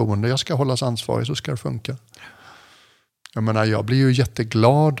ett förtroende, jag ska hållas ansvarig, så ska det funka. Jag menar, jag blir ju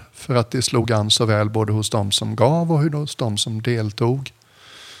jätteglad för att det slog an så väl både hos de som gav och hos de som deltog.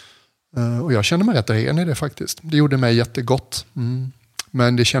 Och jag kände mig rätt ren i det faktiskt. Det gjorde mig jättegott.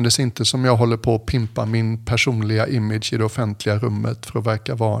 Men det kändes inte som jag håller på att pimpa min personliga image i det offentliga rummet för att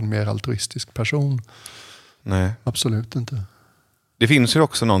verka vara en mer altruistisk person. Nej. Absolut inte. Det finns ju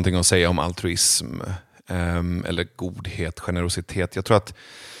också någonting att säga om altruism eller godhet, generositet. Jag tror att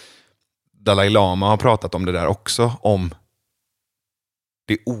Dalai Lama har pratat om det där också, om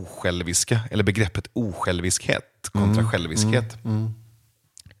det osjälviska, eller begreppet osjälviskhet kontra själviskhet.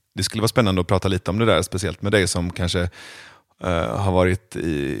 Det skulle vara spännande att prata lite om det där, speciellt med dig som kanske har varit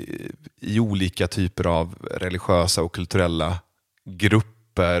i olika typer av religiösa och kulturella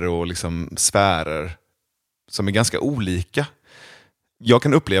grupper och liksom sfärer som är ganska olika. Jag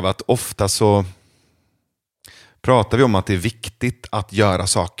kan uppleva att ofta så pratar vi om att det är viktigt att göra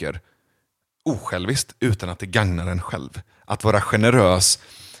saker osjälviskt utan att det gagnar en själv. Att vara generös,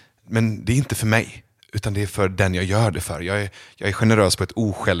 men det är inte för mig, utan det är för den jag gör det för. Jag är generös på ett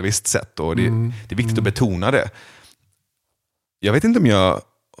osjälviskt sätt och det är viktigt att betona det. Jag vet inte om jag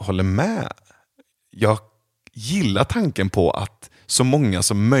håller med. Jag gillar tanken på att så många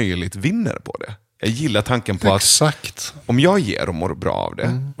som möjligt vinner på det. Jag gillar tanken på att om jag ger och mår bra av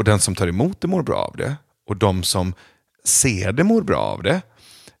det, och den som tar emot det mår bra av det, och de som ser det mår bra av det,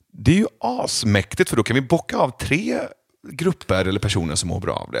 det är ju asmäktigt, för då kan vi bocka av 3 grupper eller personer som mår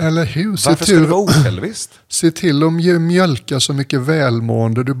bra av det. Eller hur? Varför ska det vara osjälviskt? Se till att mjölka så mycket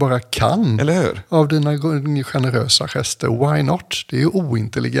välmående du bara kan. Eller hur? Av dina generösa gester. Why not? Det är ju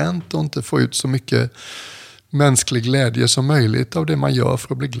ointelligent att inte få ut så mycket mänsklig glädje som möjligt av det man gör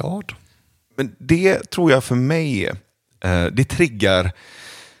för att bli glad. Men det tror jag för mig, det triggar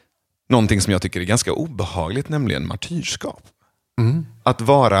någonting som jag tycker är ganska obehagligt, nämligen martyrskap. Att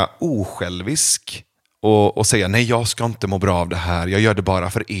vara osjälvisk och säga nej, jag ska inte må bra av det här, jag gör det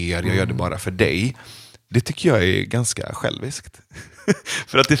bara för er, jag gör det bara för dig. Det tycker jag är ganska själviskt.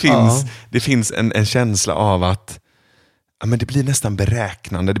 För att det finns en känsla av att men det blir nästan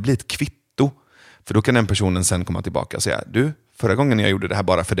beräknande, det blir ett kvitto. För då kan den personen sen komma tillbaka och säga, du, förra gången jag gjorde det här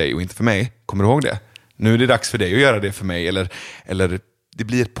bara för dig och inte för mig, kommer du ihåg det? Nu är det dags för dig att göra det för mig. Eller det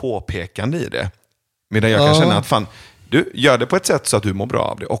blir ett påpekande i det. Medan jag kan känna att fan, du gör det på ett sätt så att du mår bra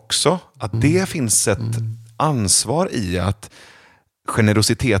av det också. Att det finns ett ansvar i att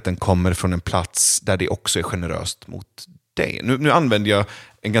generositeten kommer från en plats där det också är generöst mot dig. Nu använder jag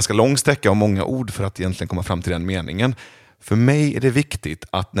en ganska lång sträcka och många ord för att egentligen komma fram till den meningen. För mig är det viktigt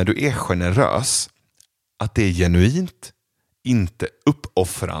att när du är generös, att det är genuint, inte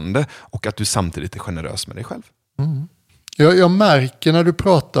uppoffrande, och att du samtidigt är generös med dig själv. Jag märker när du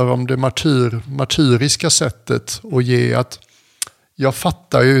pratar om det martyriska sättet att ge att jag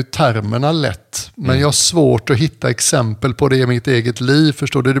fattar ju termerna lätt, men jag har svårt att hitta exempel på det i mitt eget liv.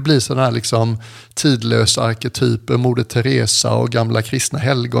 Förstår du? Det blir sådana här liksom tidlösa arketyper, Moder Teresa och gamla kristna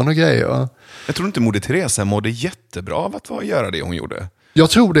helgon och grejer. Jag tror inte Moder Teresa mådde jättebra av att göra det hon gjorde. Jag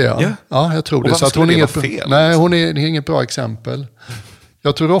tror det, ja. Ja, jag tror det. Så att hon är fel? Nej, hon är inget bra exempel.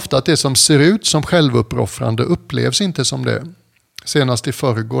 Jag tror ofta att det som ser ut som självuppoffrande upplevs inte som det. Senast i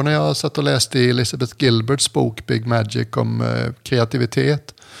förrgår när jag satt och läste i Elizabeth Gilberts bok Big Magic om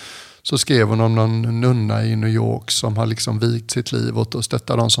kreativitet, så skrev hon om någon nunna i New York som har liksom vikt sitt liv åt att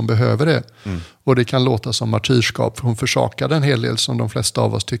stötta de som behöver det. Och det kan låta som martyrskap, för hon försakade en hel del som de flesta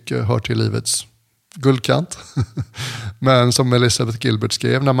av oss tycker hör till livets guldkant. Men som Elizabeth Gilbert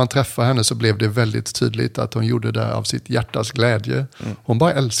skrev, när man träffade henne så blev det väldigt tydligt att hon gjorde det av sitt hjärtas glädje. Hon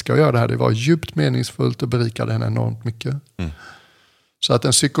bara älskar att göra det här. Det var djupt meningsfullt och berikade henne enormt mycket. Så att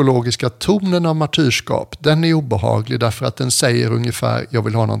den psykologiska tonen av martyrskap, den är obehaglig därför att den säger ungefär, jag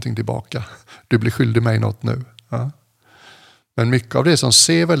vill ha någonting tillbaka. Du blir skyldig mig något nu. Ja. Men mycket av det som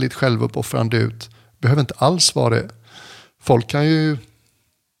ser väldigt självuppoffrande ut behöver inte alls vara det. Folk kan ju,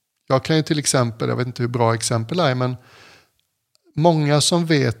 jag kan ju till exempel, jag vet inte hur bra exempel är, men många som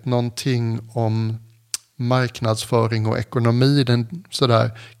vet någonting om marknadsföring och ekonomi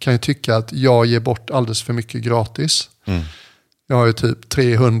sådär, kan ju tycka att jag ger bort alldeles för mycket gratis. Jag har ju typ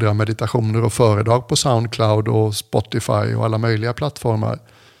 300 meditationer och föredrag på SoundCloud och Spotify och alla möjliga plattformar.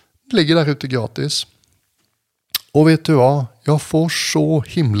 Det ligger där ute gratis. Och vet du vad? Jag får så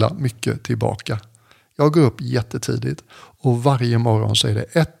himla mycket tillbaka. Jag går upp jättetidigt och varje morgon så är det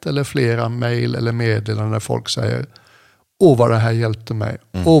ett eller flera mejl eller meddelanden där folk säger, åh vad det här hjälpte mig.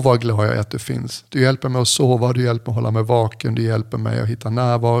 Åh vad glad jag är att du finns. Du hjälper mig att sova, du hjälper mig att hålla mig vaken, du hjälper mig att hitta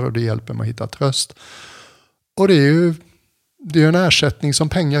närvaro, du hjälper mig att hitta tröst. Och det är ju det är en ersättning som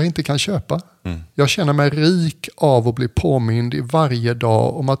pengar inte kan köpa. Jag känner mig rik av att bli påmind i varje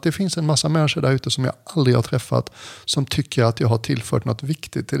dag om att det finns en massa människor där ute som jag aldrig har träffat som tycker att jag har tillfört något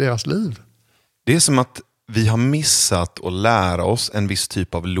viktigt i deras liv. Det är som att vi har missat att lära oss en viss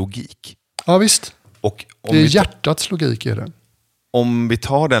typ av logik. Ja visst, Och det är hjärtats logik är det. Om vi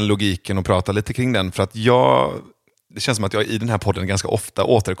tar den logiken och pratar lite kring den, för att det känns som att jag i den här podden ganska ofta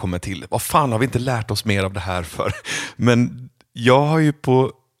återkommer till, vad fan har vi inte lärt oss mer av det här för? Men jag har ju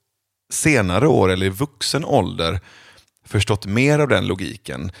på senare år eller i vuxen ålder förstått mer av den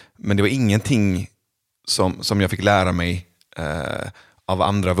logiken, men det var ingenting som jag fick lära mig av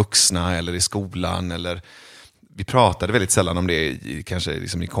andra vuxna eller i skolan, eller vi pratade väldigt sällan om det kanske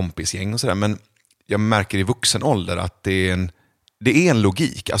liksom i kompisgäng och sådär, men jag märker i vuxen ålder att det är en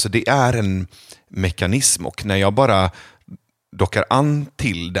logik, alltså det är en mekanism, och när jag bara dockar an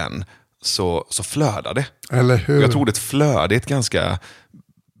till den så flödar det. Eller hur? Jag tror att flöde är ett ganska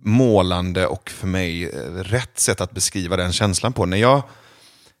målande och för mig rätt sätt att beskriva den känslan på. När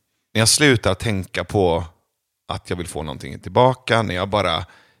jag slutar tänka på att jag vill få någonting tillbaka, när jag bara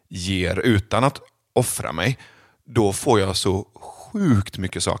ger utan att offra mig, då får jag så sjukt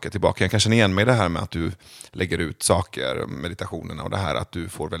mycket saker tillbaka. Jag kan känna igen mig i det här med att du lägger ut saker, meditationerna och det här, att du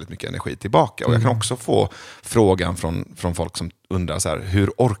får väldigt mycket energi tillbaka. Och jag kan också få frågan från folk som undrar så här,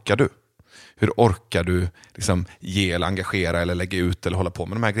 hur orkar du? Hur orkar du liksom ge eller engagera eller lägga ut eller hålla på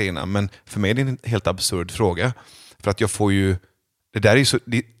med de här grejerna? Men för mig är det en helt absurd fråga. För att jag får ju, det där är ju så,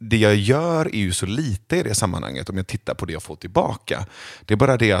 det jag gör är ju så lite i det sammanhanget om jag tittar på det jag får tillbaka. Det är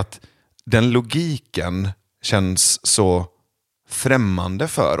bara det att den logiken känns så främmande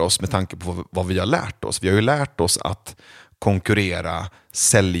för oss med tanke på vad vi har lärt oss. Vi har ju lärt oss att konkurrera,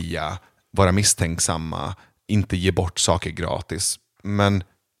 sälja, vara misstänksamma, inte ge bort saker gratis. Men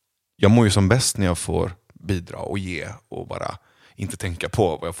jag mår ju som bäst när jag får bidra och ge och bara inte tänka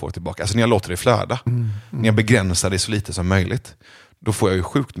på vad jag får tillbaka. Alltså när jag låter det flöda. När jag begränsar det så lite som möjligt. Då får jag ju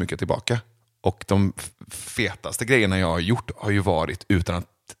sjukt mycket tillbaka. Och de fetaste grejerna jag har gjort har ju varit utan att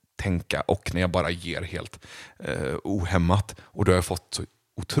tänka, och när jag bara ger helt ohämmat. Och då har jag fått så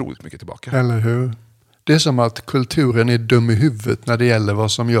otroligt mycket tillbaka. Eller hur? Det är som att kulturen är dum i huvudet när det gäller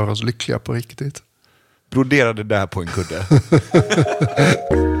vad som gör oss lyckliga på riktigt. Brodera det där på en kudde.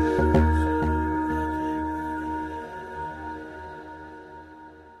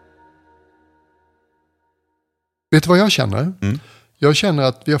 Vet du vad jag känner? Jag känner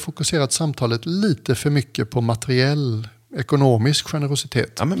att vi har fokuserat samtalet lite för mycket på materiell, ekonomisk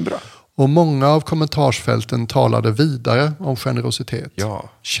generositet. Ja, men bra. Och många av kommentarsfälten talade vidare om generositet. Ja.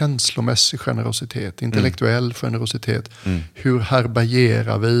 Känslomässig generositet, intellektuell generositet. Hur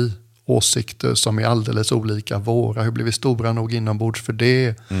härbärgerar vi åsikter som är alldeles olika våra? Hur blir vi stora nog inombords för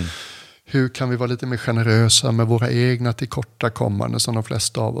det? Hur kan vi vara lite mer generösa med våra egna tillkortakommanden som de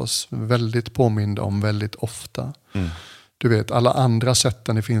flesta av oss väldigt påminda om väldigt ofta? Du vet, alla andra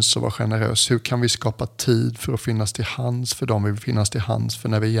sätten det finns att vara generös. Hur kan vi skapa tid för att finnas till hands för dem vi vill finnas till hands för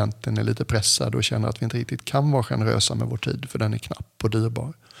när vi egentligen är lite pressade och känner att vi inte riktigt kan vara generösa med vår tid för den är knapp och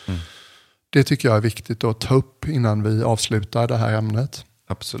dyrbar. Det tycker jag är viktigt att ta upp innan vi avslutar det här ämnet.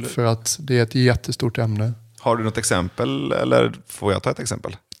 Absolut. För att det är ett jättestort ämne. Har du något exempel eller får jag ta ett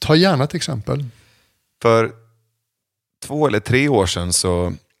exempel? Ta gärna ett exempel. För 2 eller 3 år sedan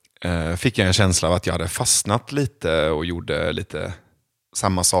så fick jag en känsla av att jag hade fastnat lite och gjorde lite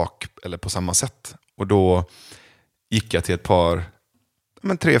samma sak eller på samma sätt. Och då gick jag till ett par,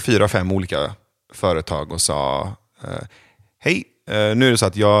 3, 4, 5 olika företag och sa hej, nu är det så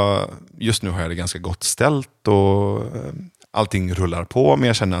att just nu har jag det ganska gott ställt och allting rullar på, men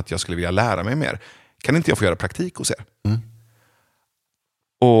jag känner att jag skulle vilja lära mig mer. Kan inte jag få göra praktik hos er?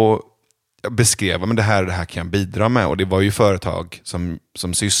 Och jag beskrev men det här kan jag bidra med, och det var ju företag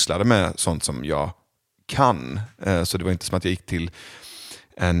som sysslade med sånt som jag kan. Så det var inte som att jag gick till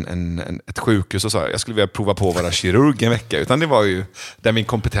ett sjukhus och sa jag skulle vilja prova på att vara kirurg en vecka, utan det var ju där min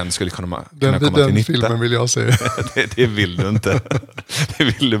kompetens skulle kunna komma till nytta. Den filmen vill jag se. det vill du inte. Det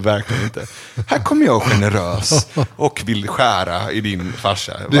vill du verkligen inte. Här kommer jag generös och vill skära i din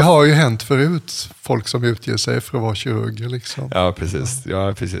farsa. Det har ju hänt förut, folk som utger sig för att vara kirurger liksom. Ja,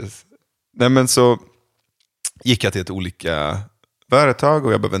 precis. Nej, men så gick jag till ett olika företag,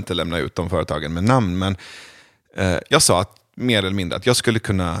 och jag behöver inte lämna ut de företagen med namn, men jag sa att mer eller mindre att jag skulle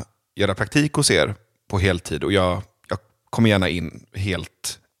kunna göra praktik hos er på heltid, och jag kommer gärna in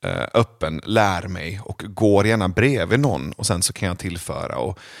helt öppen, lär mig och går gärna bredvid någon, och sen så kan jag tillföra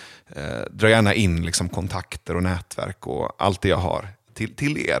och dra gärna in liksom kontakter och nätverk och allt det jag har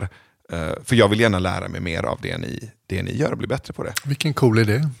till er. För jag vill gärna lära mig mer av det ni gör och bli bättre på det. Vilken cool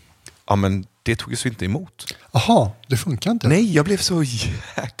idé. ja men det tog ju så inte emot. Aha, det funkar inte. Nej, jag blev så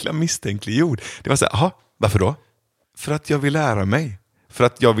jäkla misstänkliggjord. Det var så här, aha, varför då? För att jag vill lära mig. För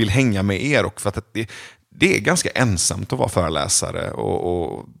att jag vill hänga med er och för att det är ganska ensamt att vara föreläsare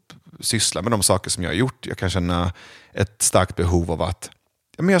och syssla med de saker som jag har gjort. Jag kan känna ett starkt behov av att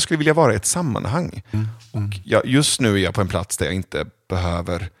jag skulle vilja vara i ett sammanhang. Och just nu är jag på en plats där jag inte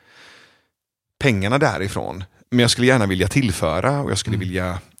behöver pengarna därifrån. Men jag skulle gärna vilja tillföra och jag skulle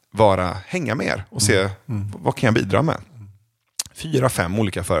vilja hänga med er och se vad kan jag bidra med. 4-5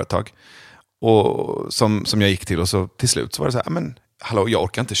 olika företag och som jag gick till och så till slut så var det så här, men hallå, jag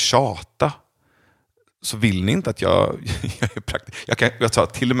orkar inte tjata. Så vill ni inte att jag är praktisk. Jag tar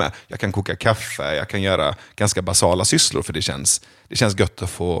till och med, jag kan koka kaffe, jag kan göra ganska basala sysslor för det känns gött att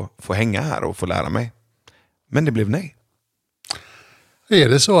få hänga här och få lära mig. Men det blev nej. Är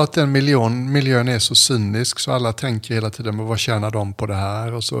det så att den miljön är så cynisk så alla tänker hela tiden vad tjänar de på det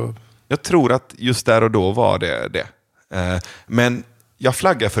här? Och så... Jag tror att just där och då var det. Men jag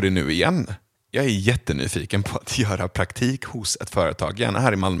flaggar för det nu igen. Jag är jättenyfiken på att göra praktik hos ett företag, gärna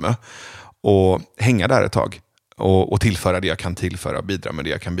här i Malmö. Och hänga där ett tag. Och tillföra det jag kan tillföra och bidra med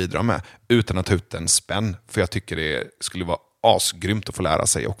det jag kan bidra med. Utan att ta ut en spänn. För jag tycker det skulle vara asgrymt att få lära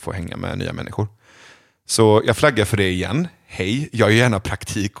sig och få hänga med nya människor. Så jag flaggar för det igen. Hej, jag gör gärna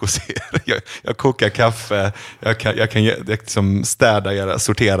praktik hos er. Jag kokar kaffe, jag kan liksom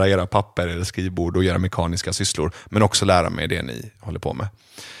sortera era papper eller skrivbord och göra mekaniska sysslor. Men också lära mig det ni håller på med.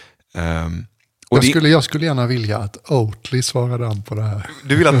 Jag skulle gärna vilja att Oatly svarade an på det här.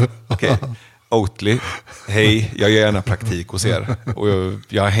 Du vill att, okej. Oatly, hej, jag gör gärna praktik hos er. Och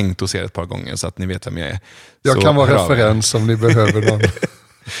jag har hängt hos er ett par gånger så att ni vet vem jag är. Jag så kan vara referens om ni behöver någon.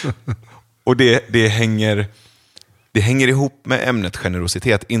 Och det hänger ihop med ämnet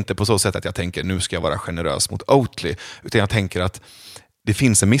generositet. Inte på så sätt att jag tänker nu ska jag vara generös mot Oatly. Utan jag tänker att det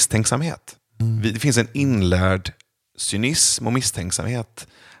finns en misstänksamhet. Det finns en inlärd cynism och misstänksamhet.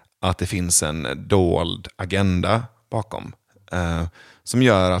 Att det finns en dold agenda bakom. Som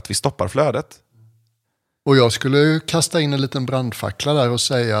gör att vi stoppar flödet. Och jag skulle kasta in en liten brandfackla där och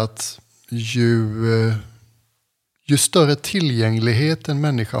säga att ju större tillgänglighet en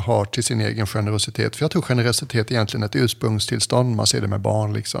människa har till sin egen generositet. För jag tror generositet är egentligen ett ursprungstillstånd. Man ser det med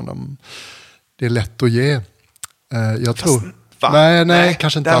barn. Liksom. Det är lätt att ge. Jag tror... Nej,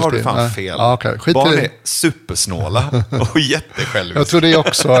 kanske inte där alltid. Där har du fan fel. Ja, okay. Barn är supersnåla och jättesjälviska. Jag tror det är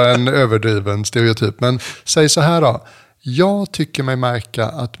också en överdriven stereotyp. Men säg så här då. Jag tycker mig märka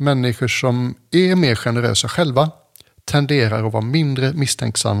att människor som är mer generösa själva tenderar att vara mindre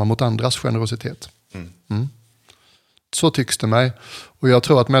misstänksamma mot andras generositet. Så tycks det mig. Och jag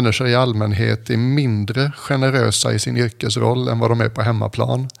tror att människor i allmänhet är mindre generösa i sin yrkesroll än vad de är på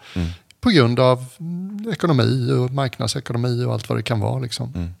hemmaplan. På grund av ekonomi och marknadsekonomi och allt vad det kan vara.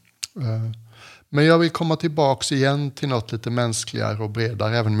 Liksom. Men jag vill komma tillbaka igen till något lite mänskligare och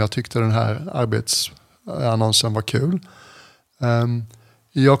bredare. Även om jag tyckte den här arbetsannonsen var kul.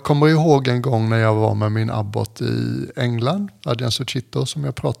 Jag kommer ihåg en gång när jag var med min abbot i England. Adrian Sucitto som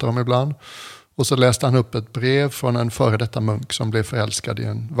jag pratar om ibland. Och så läste han upp ett brev från en före detta munk som blev förälskad i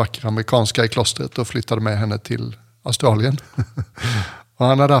en vacker amerikanska i klostret och flyttade med henne till Australien. Och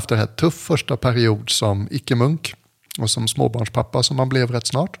han hade haft en rätt tuff första period som icke-munk och som småbarnspappa som han blev rätt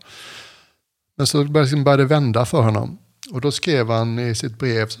snart. Men så började det vända för honom. Och då skrev han i sitt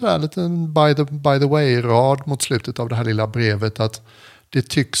brev sådär en liten by the way-rad mot slutet av det här lilla brevet att det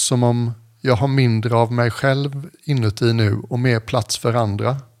tycks som om jag har mindre av mig själv inuti nu och mer plats för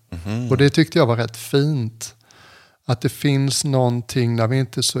andra. Och det tyckte jag var rätt fint. Att det finns någonting när vi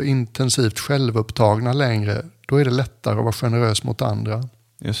inte är så intensivt självupptagna längre. Då är det lättare att vara generös mot andra.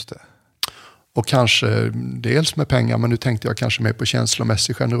 Just det. Och kanske dels med pengar, men nu tänkte jag kanske mer på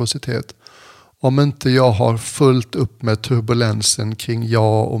känslomässig generositet. Om inte jag har fullt upp med turbulensen kring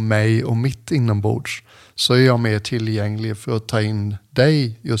jag och mig och mitt inombords så är jag mer tillgänglig för att ta in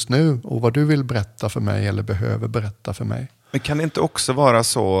dig just nu och vad du vill berätta för mig eller behöver berätta för mig. Men kan det inte också vara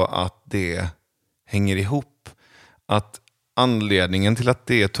så att det hänger ihop? Att anledningen till att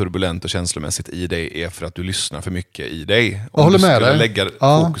det är turbulent och känslomässigt i dig är för att du lyssnar för mycket i dig. Om du skulle lägga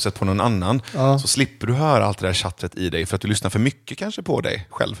fokuset på någon annan så slipper du höra allt det där chattret i dig för att du lyssnar för mycket kanske på dig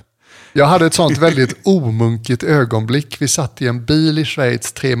själv. Jag hade ett sånt väldigt omunkigt ögonblick. Vi satt i en bil i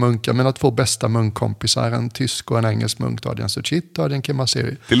Schweiz, 3 munkar, mina 2 bästa munkkompisar, en tysk och en engelsk munk, Adrian Sucitto och Adrian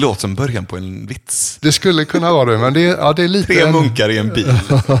Kemaseri. Det låter som början på en vits. Det skulle kunna vara det, men det är lite... 3 munkar i en bil.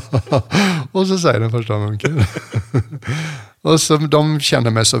 Och så säger den första munken. Och så, de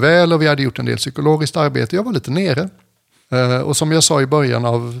kände mig så väl och vi hade gjort en del psykologiskt arbete. Jag var lite nere. Och som jag sa i början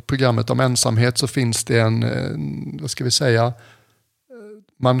av programmet om ensamhet så finns det en vad ska vi säga,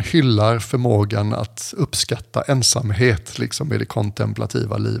 man hyllar förmågan att uppskatta ensamhet liksom i det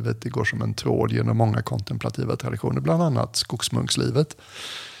kontemplativa livet. Det går som en tråd genom många kontemplativa traditioner, bland annat skogsmunkslivet.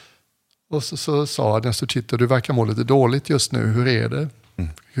 Och så sa Nestor, du verkar må lite dåligt just nu, hur är det?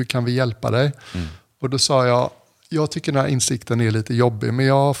 Hur kan vi hjälpa dig? Och då sa jag tycker den här insikten är lite jobbig, men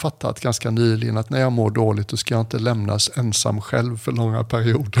jag har fattat ganska nyligen att när jag mår dåligt då ska jag inte lämnas ensam själv för långa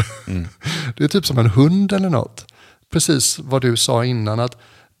perioder. Det är typ som en hund eller något. Precis vad du sa innan, att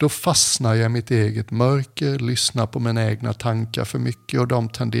då fastnar jag i mitt eget mörker, lyssnar på mina egna tankar för mycket och de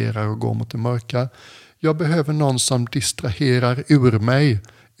tenderar att gå mot det mörka. Jag behöver någon som distraherar ur mig,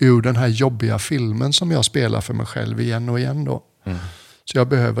 ur den här jobbiga filmen som jag spelar för mig själv igen och igen då. Så jag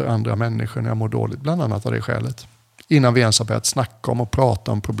behöver andra människor när jag mår dåligt, bland annat av det skälet. Innan vi ens har börjat snacka om och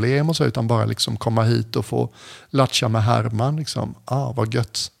prata om problem och så, utan bara liksom komma hit och få latcha med Herman. Liksom. Vad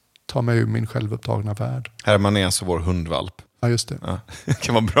gött. Ta mig ur min självupptagna värld. Herman är alltså vår hundvalp. Ja, just det. Ja, det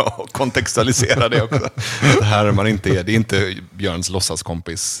kan vara bra att kontextualisera det också. Att Herman det är inte Björns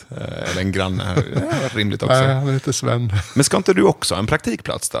låtsaskompis eller en granne här. Det är rimligt också. Nej, han heter Sven. Men ska inte du också ha en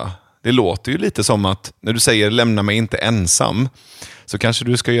praktikplats då? Det låter ju lite som att när du säger lämna mig inte ensam, så kanske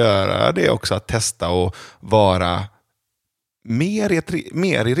du ska göra det också, att testa och vara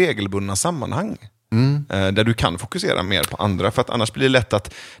mer i regelbundna sammanhang. Där du kan fokusera mer på andra, för att annars blir det lätt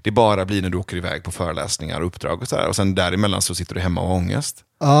att det bara blir när du åker iväg på föreläsningar och uppdrag och så här, och sen däremellan så sitter du hemma och har ångest.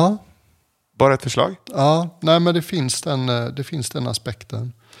 Ja. Bara ett förslag? Ja, nej men det finns den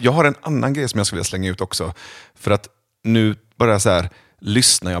aspekten. Jag har en annan grej som jag skulle vilja slänga ut också, för att nu bara så här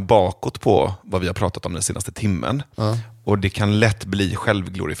lyssnar jag bakåt på vad vi har pratat om den senaste timmen, och det kan lätt bli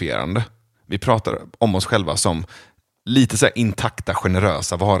självglorifierande. Vi pratar om oss själva som lite så här intakta,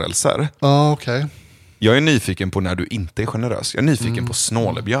 generösa varelser. Ja, okej. Jag är nyfiken på när du inte är generös. Jag är nyfiken på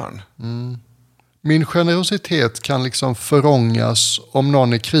Snålebjörn. Min generositet kan liksom förångas om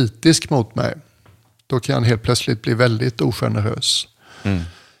någon är kritisk mot mig. Då kan jag helt plötsligt bli väldigt ogenerös.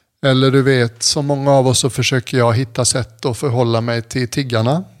 Eller du vet, som många av oss så försöker jag hitta sätt att förhålla mig till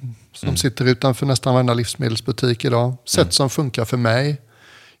tiggarna som sitter utanför nästan varenda livsmedelsbutik idag. Sätt som funkar för mig.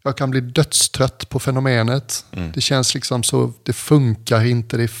 Jag kan bli dödstrött på fenomenet. Det känns liksom så, det funkar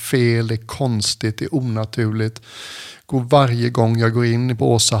inte, det är fel, det är konstigt, det är onaturligt. Går varje gång jag går in i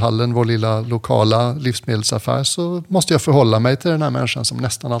Båsahallen, vår lilla lokala livsmedelsaffär, så måste jag förhålla mig till den här människan som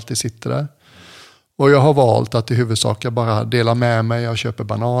nästan alltid sitter där. Och jag har valt att i huvudsak jag bara delar med mig, jag köper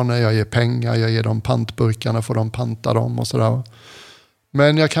bananer, jag ger pengar, jag ger dem pantburkarna, får de panta dem och sådär.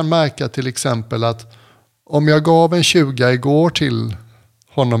 Men jag kan märka till exempel att om jag gav en 20 igår till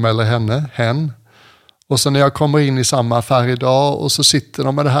honom eller hen. Och så när jag kommer in i samma affär idag och så sitter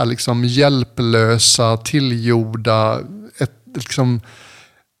de med det här liksom hjälplösa, tillgjorda, liksom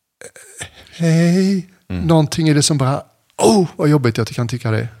hej. Någonting i det som bara, vad jobbigt jag kan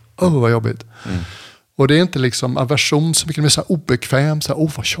tycka det. Vad jobbigt. Och det är inte liksom aversion så mycket, men så här obekväm, så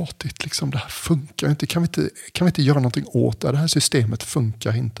här, vad tjatigt, liksom, det här funkar inte. Kan vi inte göra någonting åt det? Det här systemet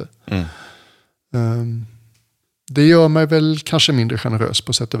funkar inte. Det gör mig väl kanske mindre generös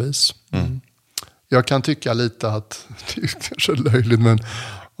på sätt och vis. Jag kan tycka lite att, det är kanske löjligt,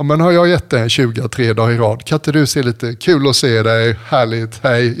 men har jag gett dig 23 dagar i rad, kan inte du se lite kul att se dig, härligt,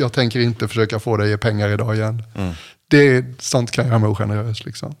 hej, jag tänker inte försöka få dig ge pengar idag igen. Sånt kan jag göra mig ogenerös.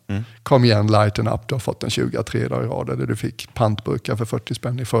 Liksom. Kom igen, lighten up, du har fått en 23 dagar i rad, eller du fick pantburkar för 40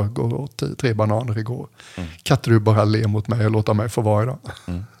 spänn i förrgår och 3 bananer igår. Kan inte du bara le mot mig och låta mig få vara idag?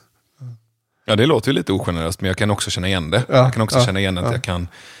 Ja, det låter ju lite ogeneröst, men jag kan också känna igen det. Jag kan också känna igen att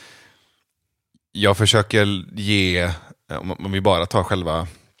jag försöker ge, om vi bara tar själva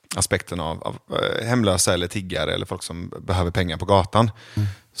aspekten av hemlösa eller tiggare eller folk som behöver pengar på gatan,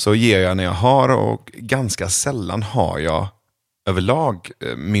 så ger jag när jag har, och ganska sällan har jag överlag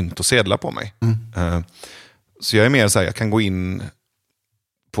mynt och sedlar på mig. Så jag är mer så här, jag kan gå in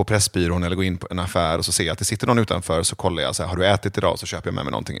på Pressbyrån eller gå in på en affär och så ser jag att det sitter någon utanför, så kollar jag så här, har du ätit idag, så köper jag med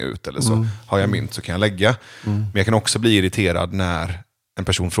mig någonting ut, eller så har jag mynt så kan jag lägga. Men jag kan också bli irriterad när en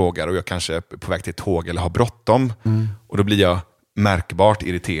person frågar och jag kanske är på väg till ett tåg eller har bråttom, och då blir jag märkbart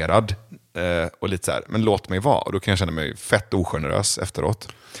irriterad och lite så här, men låt mig vara, och då kan jag känna mig fett ogenerös efteråt.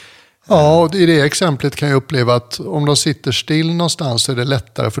 Ja, och i det exemplet kan jag uppleva att om de sitter still någonstans så är det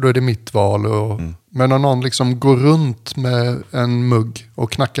lättare, för då är det mitt val. Men om någon liksom går runt med en mugg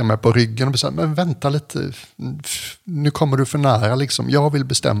och knackar mig på ryggen och säger, men vänta lite, nu kommer du för nära. Liksom. Jag vill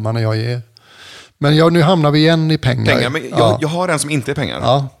bestämma när jag ger. Men nu hamnar vi igen i pengar. Men jag har en som inte är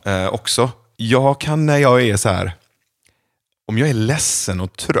pengar också. Jag kan, när jag är så här, om jag är ledsen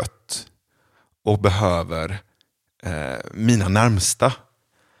och trött och behöver mina närmsta,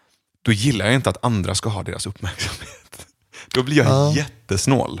 då gillar jag inte att andra ska ha deras uppmärksamhet. Då blir jag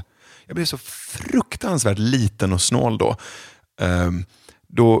jättesnål. Jag blir så fruktansvärt liten och snål då.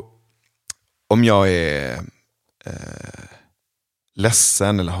 Då om jag är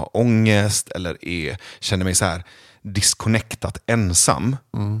ledsen eller har ångest eller känner mig så här disconnectat ensam.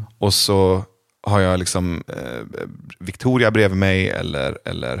 Och så har jag liksom Victoria bredvid mig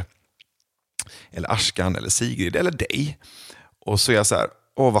eller Ashkan eller Sigrid eller dig. Och så är jag så här,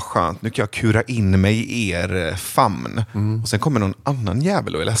 vad skönt, nu kan jag kura in mig i er famn. Och sen kommer någon annan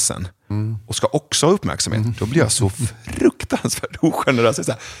jävel och är ledsen. Och ska också ha uppmärksamhet. Då blir jag så fruktansvärt ogenerös.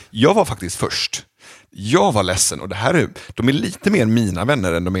 Jag var faktiskt först. Jag var ledsen och de är lite mer mina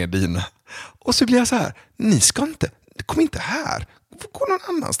vänner än de är dina. Och så blir jag så här, kom inte här. Gå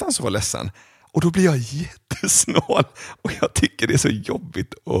någon annanstans och vara ledsen. Och då blir jag jättesnål. Och jag tycker det är så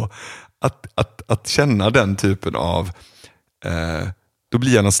jobbigt att känna den typen av... då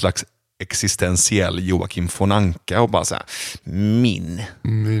blir jag någon slags existentiell Joakim von Anka och bara så här, min.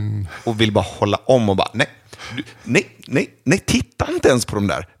 Och vill bara hålla om och bara, nej, titta inte ens på dem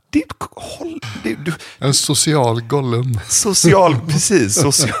där. En social Gollum. Precis,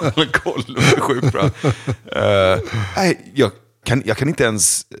 social Gollum är sjukt bra. Jag kan inte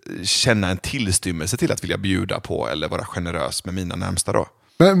ens känna en tillstymmelse till att vilja bjuda på eller vara generös med mina närmsta då.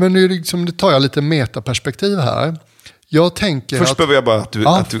 Men nu tar jag lite metaperspektiv här. Jag tänker först behöver jag bara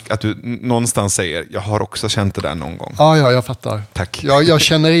att du någonstans säger, jag har också känt det där någon gång. Ja, jag fattar. Tack. Jag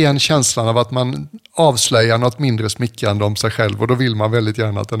känner igen känslan av att man avslöjar något mindre smickrande om sig själv och då vill man väldigt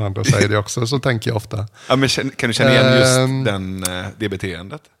gärna att den andra säger det också. Så tänker jag ofta. Ja, men kan du känna igen just det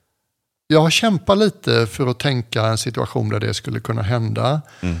beteendet? Jag kämpar lite för att tänka en situation där det skulle kunna hända.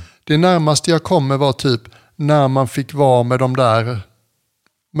 Det närmaste jag kommer var typ när man fick vara med de där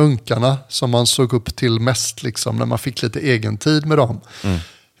munkarna som man såg upp till mest, liksom, när man fick lite egen tid med dem.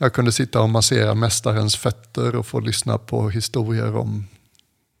 Jag kunde sitta och massera mästarens fötter och få lyssna på historier om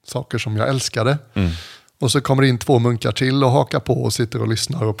saker som jag älskade. Och så kommer det in 2 munkar till och hakar på och sitter och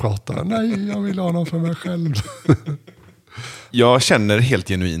lyssnar och pratar. Nej, jag vill ha någon för mig själv. Jag känner helt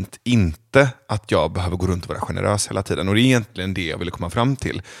genuint inte att jag behöver gå runt och vara generös hela tiden. Och det är egentligen det jag ville komma fram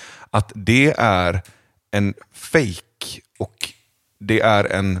till. Att det är en fake och det är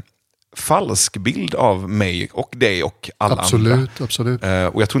en falsk bild av mig och dig och alla andra. Absolut.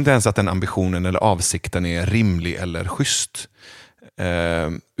 Och jag tror inte ens att den ambitionen eller avsikten är rimlig eller schysst.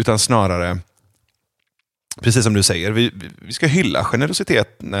 Utan snarare, precis som du säger, vi ska hylla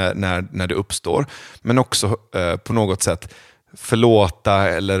generositet när det uppstår. Men också på något sätt förlåta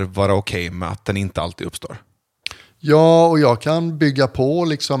eller vara okej med att den inte alltid uppstår. Ja, och jag kan bygga på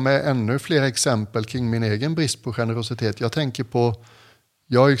liksom med ännu fler exempel kring min egen brist på generositet. Jag tänker på...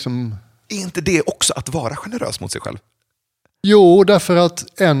 Är inte det också att vara generös mot sig själv? Jo, därför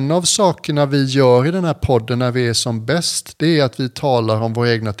att en av sakerna vi gör i den här podden när vi är som bäst, det är att vi talar om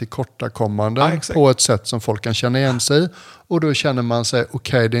våra egna tillkortakommanden på ett sätt som folk kan känna igen sig. Och då känner man sig,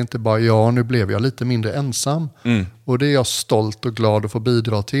 okej, det är inte bara jag, nu blev jag lite mindre ensam. Och det är jag stolt och glad att få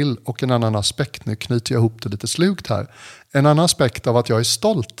bidra till. Och en annan aspekt, nu knyter jag ihop det lite slukt här. En annan aspekt av att jag är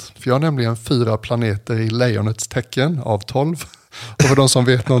stolt, för jag har nämligen 4 planeter i lejonets tecken av 12. Och för de som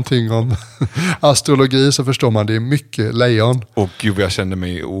vet någonting om astrologi så förstår man det är mycket lejon. Och gud, jag kände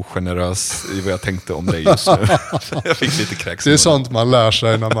mig ogenerös i vad jag tänkte om dig just nu. Jag fick lite kräks. Det är sånt man lär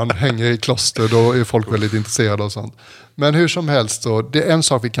sig när man hänger i kloster. Då är folk väldigt intresserade av sånt. Men hur som helst, så, det är en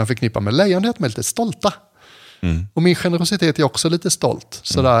sak vi kan förknippa med lejon, det är att de är lite stolta. Och min generositet är också lite stolt.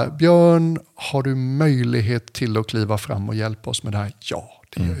 Sådär, Björn, har du möjlighet till att kliva fram och hjälpa oss med det här? Ja,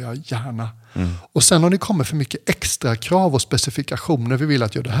 det gör jag gärna. Och sen om det kommer för mycket extra krav och specifikationer, vi vill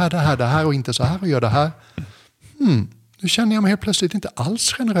att göra det här och inte så här och gör det här. Nu känner jag mig helt plötsligt inte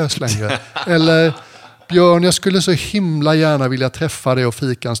alls generös längre. Eller, Björn, jag skulle så himla gärna vilja träffa dig och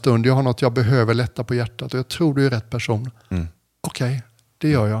fika en stund. Jag har något jag behöver lätta på hjärtat och jag tror du är rätt person. Okej, det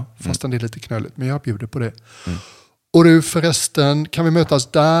gör jag. Fastän det är lite knöligt, men jag bjuder på det. Och du förresten, kan vi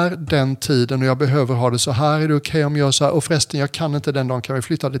mötas där den tiden och jag behöver ha det så här, är det okej om jag gör så här? Och förresten, jag kan inte den dagen, kan vi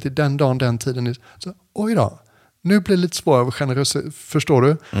flytta det till den dagen, den tiden? Så, oj då, nu blir det lite svårare generositet, förstår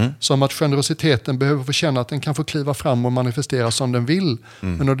du? Som att generositeten behöver få känna att den kan få kliva fram och manifestera som den vill.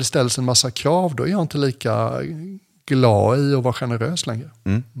 Men när det ställs en massa krav, då är jag inte lika glad i att vara generös längre.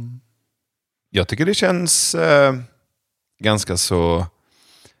 Jag tycker det känns ganska så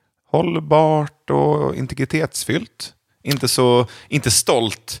hållbart och integritetsfyllt. Inte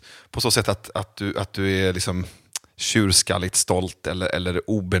stolt på så sätt att du är liksom tjurskalligt stolt eller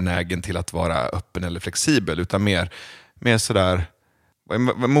obenägen till att vara öppen eller flexibel, utan mer sådär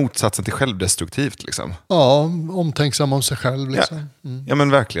motsatsen till självdestruktivt liksom. Ja, omtänksam om sig själv liksom. Ja men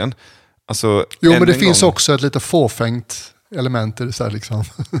verkligen. Alltså, men det finns också ett lite fåfängt element i det så här liksom.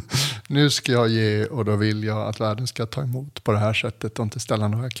 Nu ska jag ge och då vill jag att världen ska ta emot på det här sättet och inte ställa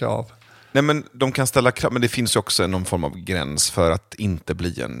några krav. Nej, men de kan ställa krav, men det finns ju också någon form av gräns för att inte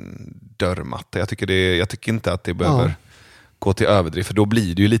bli en dörrmatta. Jag tycker inte att det behöver gå till överdrift, för då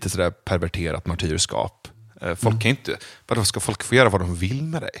blir det ju lite sådär perverterat martyrskap. Folk kan inte, vadå, ska folk få göra vad de vill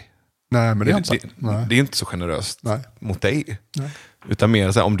med dig? Nej, men det är inte så generöst mot dig. Nej. Utan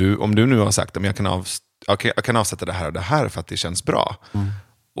mer så här, om du nu har sagt att jag kan avsätta det här och det här för att det känns bra.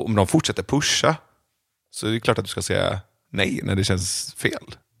 Och om de fortsätter pusha så är det klart att du ska säga nej när det känns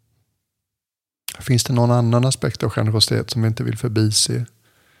fel. Finns det någon annan aspekt av generositet som vi inte vill förbise?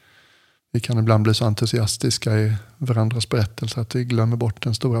 Vi kan ibland bli så entusiastiska i varandras berättelser att vi glömmer bort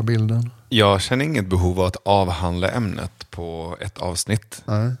den stora bilden. Jag känner inget behov av att avhandla ämnet på ett avsnitt.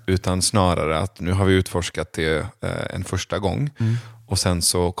 Nej. Utan snarare att nu har vi utforskat det en första gång. Och sen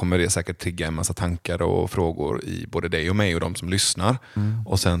så kommer det säkert trigga en massa tankar och frågor i både dig och mig och de som lyssnar.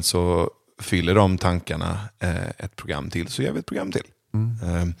 Och sen så fyller de tankarna ett program till, så gör vi ett program till.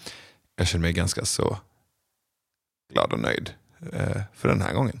 Jag känner mig ganska så glad och nöjd för den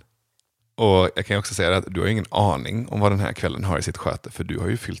här gången. Och jag kan ju också säga att du har ingen aning om vad den här kvällen har i sitt sköte, för du har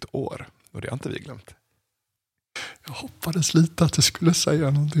ju fyllt år. Och det har inte vi glömt. Jag hoppades lite att du skulle säga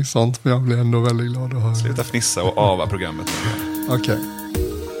någonting sånt, men jag blev ändå väldigt glad att höra. Sluta fnissa och ava programmet. Okej.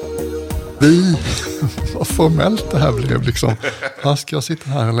 Vad formellt det här blev liksom. Här ska jag sitta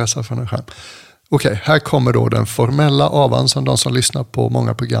här och läsa från en skärm. Okej, här kommer då den formella avan som de som lyssnar på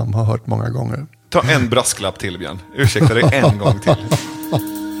många program har hört många gånger. Ta en brasklapp till, Björn. Ursäkta dig en gång till.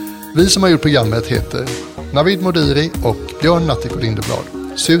 Vi som har gjort programmet heter Navid Modiri och Björn Natthiko Lindeblad.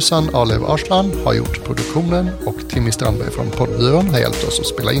 Susan Alev Arslan har gjort produktionen och Timmy Strandberg från Poddbyrån har hjälpt oss att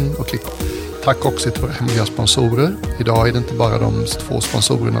spela in och klippa. Tack också till våra hemliga sponsorer. Idag är det inte bara de 2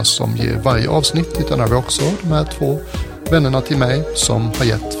 sponsorerna som ger varje avsnitt, utan har vi också de här 2 vännerna till mig som har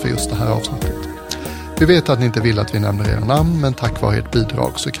gett för just det här avsnittet. Vi vet att ni inte vill att vi nämner era namn, men tack vare ert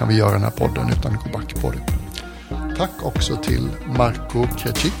bidrag så kan vi göra den här podden utan att gå back på det. Tack också till Marco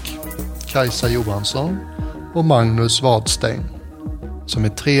Krecik, Kajsa Johansson och Magnus Wadstein, som är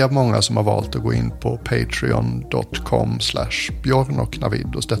 3 av många som har valt att gå in på patreon.com/Björn och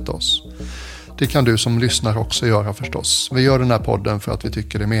Navid och stötta oss. Det kan du som lyssnar också göra förstås. Vi gör den här podden för att vi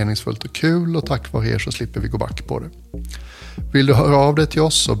tycker det är meningsfullt och kul, och tack vare er så slipper vi gå back på det. Vill du höra av dig till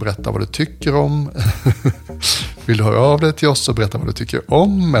oss och berätta vad du tycker om? Vill du höra av dig till oss och berätta vad du tycker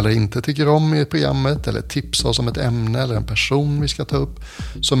om eller inte tycker om i programmet, eller tipsa oss om ett ämne eller en person vi ska ta upp,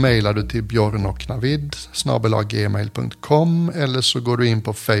 så mejlar du till björnochnavid@gmail.com, eller så går du in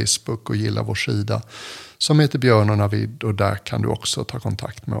på Facebook och gillar vår sida som heter Björn och Navid, och där kan du också ta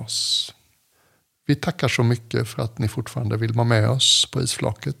kontakt med oss. Vi tackar så mycket för att ni fortfarande vill vara med oss på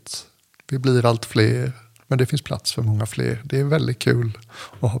isflaket. Vi blir allt fler, men det finns plats för många fler. Det är väldigt kul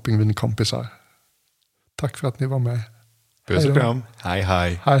att ha pingvinkompisar. Tack för att ni var med. Puss och kram. Hej,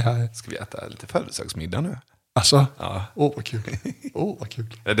 hej. Hej, hej. Ska vi äta lite födelsedagsmiddag nu? Alltså? Ja. Åh, vad kul. Åh, vad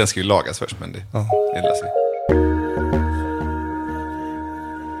kul. Den ska ju lagas först, men det löser sig.